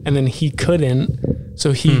 and then he couldn't,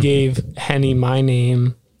 so he gave Henny my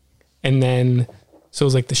name, and then so it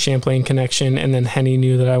was like the Champlain connection, and then Henny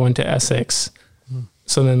knew that I went to Essex,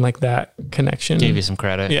 so then like that connection Gave you some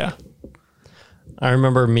credit. yeah. I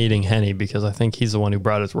remember meeting Henny because I think he's the one who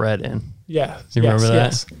brought his red in. Yeah. You remember that?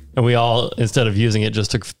 Yes. And we all, instead of using it,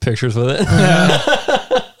 just took pictures with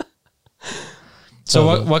it.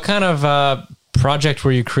 So what kind of project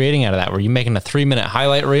were you creating out of that? Were you making a 3-minute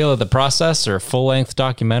highlight reel of the process, or a full-length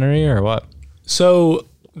documentary, or what? So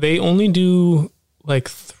they only do like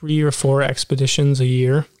 3 or 4 expeditions a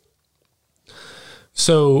year.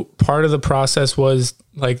 So part of the process was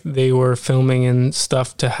like they were filming and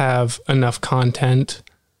stuff to have enough content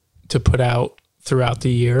to put out throughout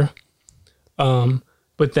the year.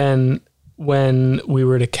 But then when we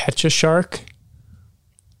were to catch a shark,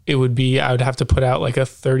 I would have to put out like a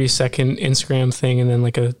 30-second Instagram thing and then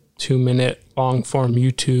like a 2-minute long form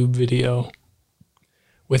YouTube video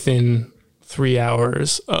within 3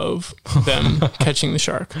 hours of them catching the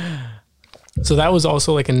shark. So that was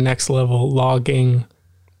also like a next level logging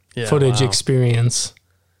Yeah, footage wow. experience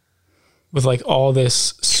with like all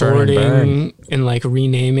this Churn and sorting and like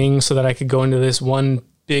renaming so that I could go into this one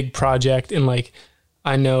big project and like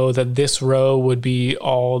I know that this row would be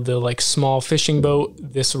all the like small fishing boat,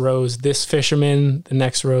 this row's this fisherman, the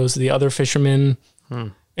next row's the other fisherman.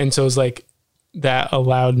 And so it was like that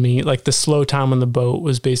allowed me, like the slow time on the boat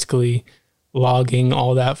was basically logging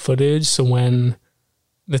all that footage. So when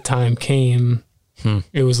the time came,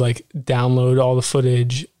 it was like download all the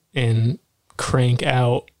footage and crank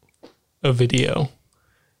out a video.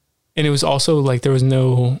 And it was also like there was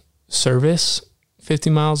no service 50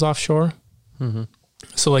 miles offshore.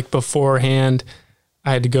 So like beforehand,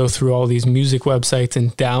 I had to go through all these music websites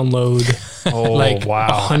and download Oh, like wow.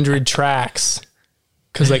 100 tracks.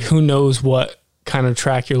 Cause like who knows what kind of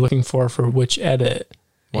track you're looking for which edit.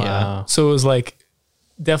 Wow. So it was like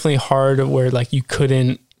definitely hard where like you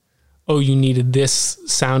couldn't, you needed this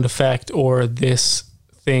sound effect or this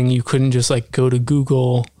thing. You couldn't just like go to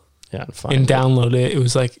Google Yeah. And find and it. download it. It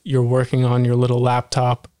was like you're working on your little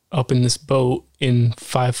laptop up in this boat in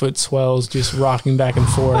 5-foot swells, just rocking back and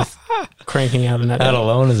forth, cranking out an edit. That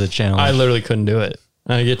alone is a challenge. I literally couldn't do it.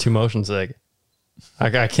 I get too motion sick. I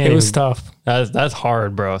can't. It was even- tough. That's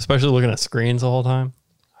hard, bro. Especially looking at screens the whole time.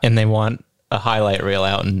 and they want a highlight reel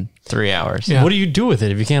out in 3 hours. Yeah. What do you do with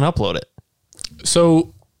it if you can't upload it?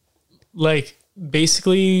 So, like,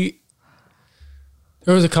 basically,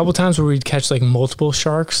 there was a couple times where we'd catch like multiple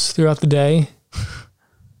sharks throughout the day.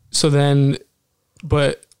 So then,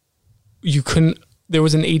 but you couldn't. There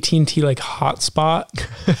was an AT&T like hotspot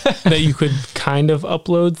that you could kind of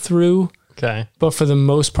upload through, Okay. but for the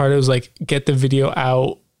most part, it was like get the video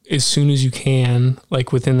out as soon as you can,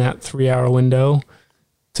 like within that 3-hour window,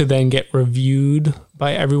 to then get reviewed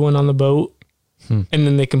by everyone on the boat. And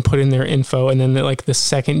then they can put in their info. And then like the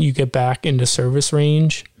second you get back into service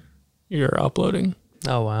range, you're uploading.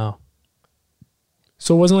 Oh, wow.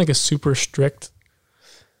 So it wasn't like a super strict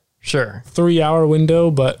Sure. 3-hour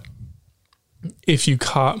window, but if you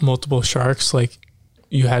caught multiple sharks, like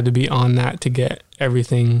you had to be on that to get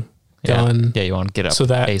everything done. Yeah, you want to get up So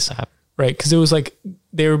that- ASAP. Right. Cause it was like,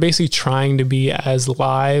 they were basically trying to be as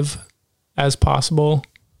live as possible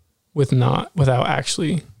without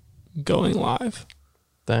actually going live.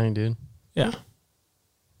 Dang, dude. Yeah.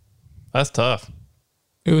 That's tough.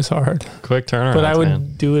 It was hard, Quick turnaround. but I would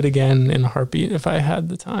man. do it again in a heartbeat if I had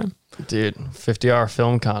the time. Dude, 50-hour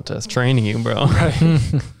film contest. Training you, bro. Right.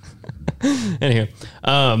 Anywho,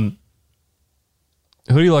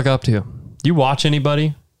 who do you look up to? Do you watch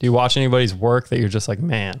anybody? Do you watch anybody's work that you're just like,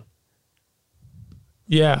 man?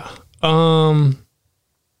 Yeah. I'd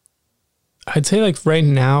say like right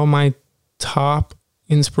now my top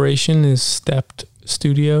inspiration is Stepped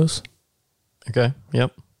Studios. Okay.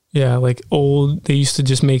 Yep. Yeah, like they used to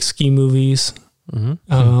just make ski movies.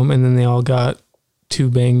 Mm-hmm. And then they all got too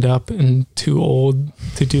banged up and too old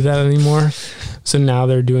to do that anymore. So now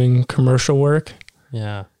they're doing commercial work.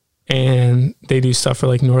 Yeah. and they do stuff for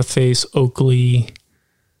like North Face, Oakley.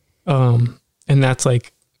 And that's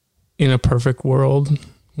like in a perfect world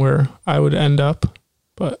where I would end up,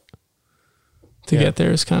 but to get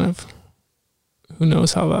there is kind of, who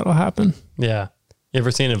knows how that'll happen. Yeah. You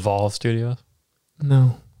ever seen Evolve Studios?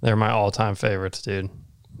 No. They're my all-time favorites, dude.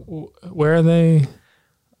 Where are they?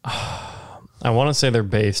 I want to say they're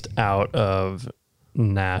based out of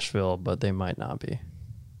Nashville, but they might not be.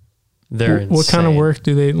 They're insane. What kind of work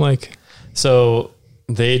do they like? So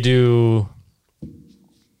they do,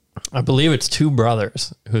 I believe it's two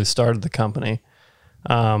brothers who started the company.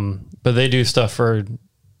 But they do stuff for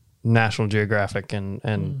National Geographic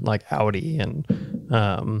and like Audi and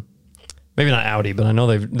maybe not Audi, but I know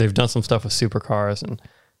they've done some stuff with supercars and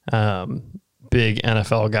big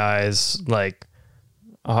NFL guys. Like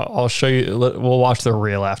I'll show you. We'll watch their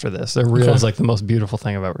reel after this. Their reel is like the most beautiful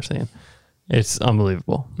thing I've ever seen. It's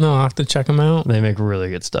unbelievable. No, I'll have to check them out. They make really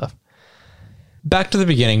good stuff. Back to the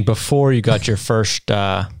beginning, before you got your first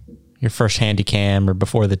handy cam or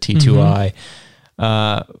before the T2i.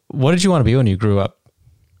 What did you want to be when you grew up?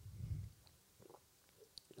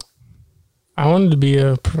 I wanted to be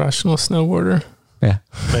a professional snowboarder. Yeah.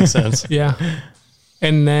 Makes sense. Yeah.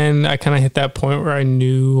 And then I kind of hit that point where I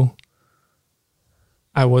knew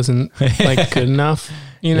I wasn't like good enough,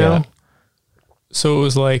 you know? Yeah. So it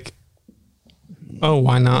was like, oh,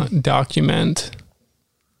 why not document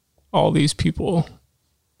all these people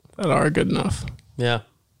that are good enough? Yeah.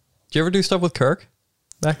 Did you ever do stuff with Kirk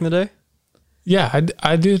back in the day? Yeah,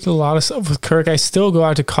 I did a lot of stuff with Kirk. I still go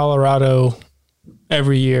out to Colorado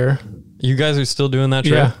every year. You guys are still doing that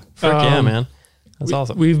trip? Yeah. Frick yeah, man. That's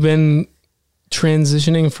awesome. We've been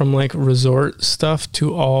transitioning from like resort stuff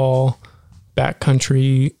to all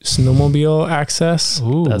backcountry snowmobile access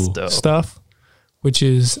That's dope. stuff, which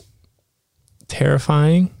is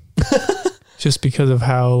terrifying just because of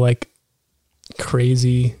how like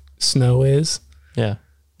crazy snow is. Yeah.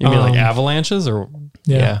 You mean like avalanches or?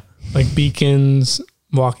 Yeah. Like beacons,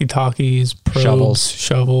 walkie-talkies, probes,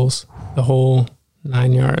 shovels, the whole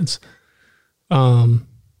 9 yards.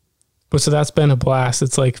 But so that's been a blast.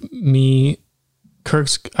 It's like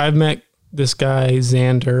I've met this guy,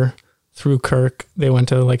 Xander, through Kirk. They went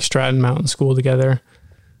to like Stratton Mountain School together.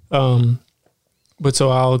 But so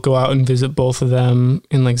I'll go out and visit both of them,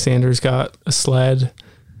 and like Xander's got a sled.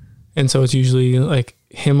 And so it's usually like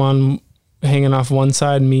him hanging off one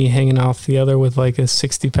side, me hanging off the other with like a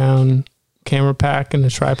 60-pound camera pack and a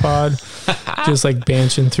tripod, just like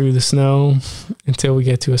banching through the snow until we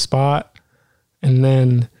get to a spot. And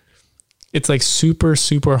then it's like super,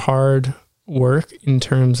 super hard work in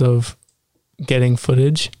terms of getting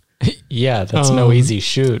footage. Yeah, that's no easy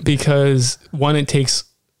shoot. Because one, it takes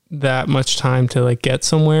that much time to like get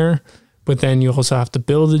somewhere, but then you also have to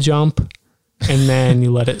build a jump, and then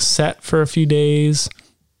you let it set for a few days,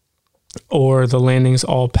 or the landing's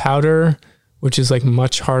all powder, which is like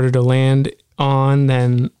much harder to land on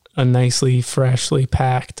than a nicely freshly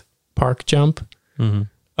packed park jump.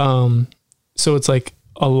 So it's like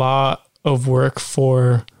a lot of work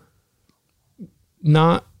for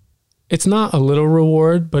it's not a little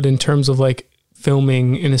reward, but in terms of like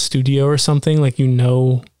filming in a studio or something, like, you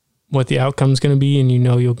know what the outcome's going to be and you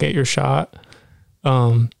know you'll get your shot.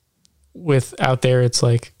 With out there, it's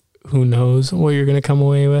like, who knows what you're going to come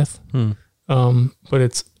away with. But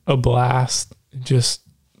it's a blast, just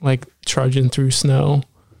like trudging through snow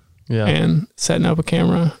and setting up a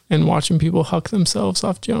camera and watching people huck themselves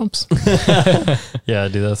off jumps. Yeah,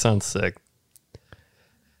 dude, that sounds sick.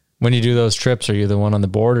 When you do those trips, are you the one on the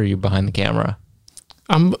board or are you behind the camera?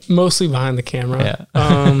 I'm mostly behind the camera.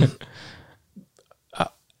 Yeah.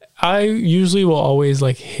 I usually will always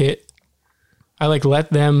like I like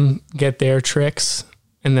let them get their tricks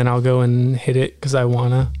and then I'll go and hit it because I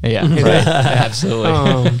wanna. Yeah, right.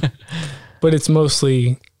 Absolutely. But it's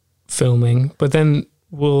mostly filming. But then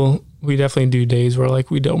we definitely do days where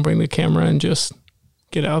like we don't bring the camera and just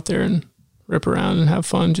get out there and rip around and have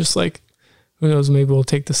fun. Just like, who knows, maybe we'll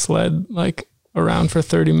take the sled like around for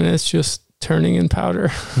 30 minutes just turning in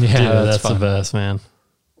powder. Yeah, dude, that's fun. The best, man.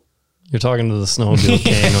 You're talking to the snowmobile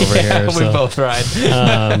king over here. We both ride.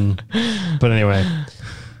 But anyway,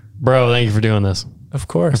 bro, thank you for doing this. Of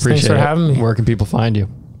course. Appreciate Thanks for it. having me. Where can people find you?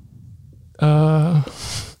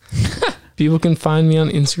 People can find me on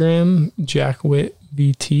Instagram,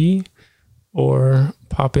 JackWittVT, or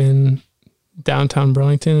pop in downtown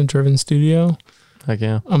Burlington, a Driven Studio. Heck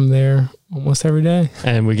yeah. I'm there almost every day.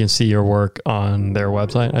 And we can see your work on their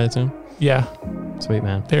website, I assume? Yeah. Sweet,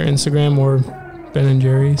 man. Their Instagram or Ben &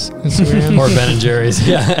 Jerry's Instagram. Or Ben & Jerry's.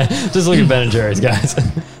 Yeah. Just look at Ben & Jerry's, guys.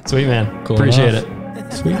 Sweet, man. Cool Appreciate enough.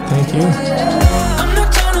 it. Sweet. Thank you.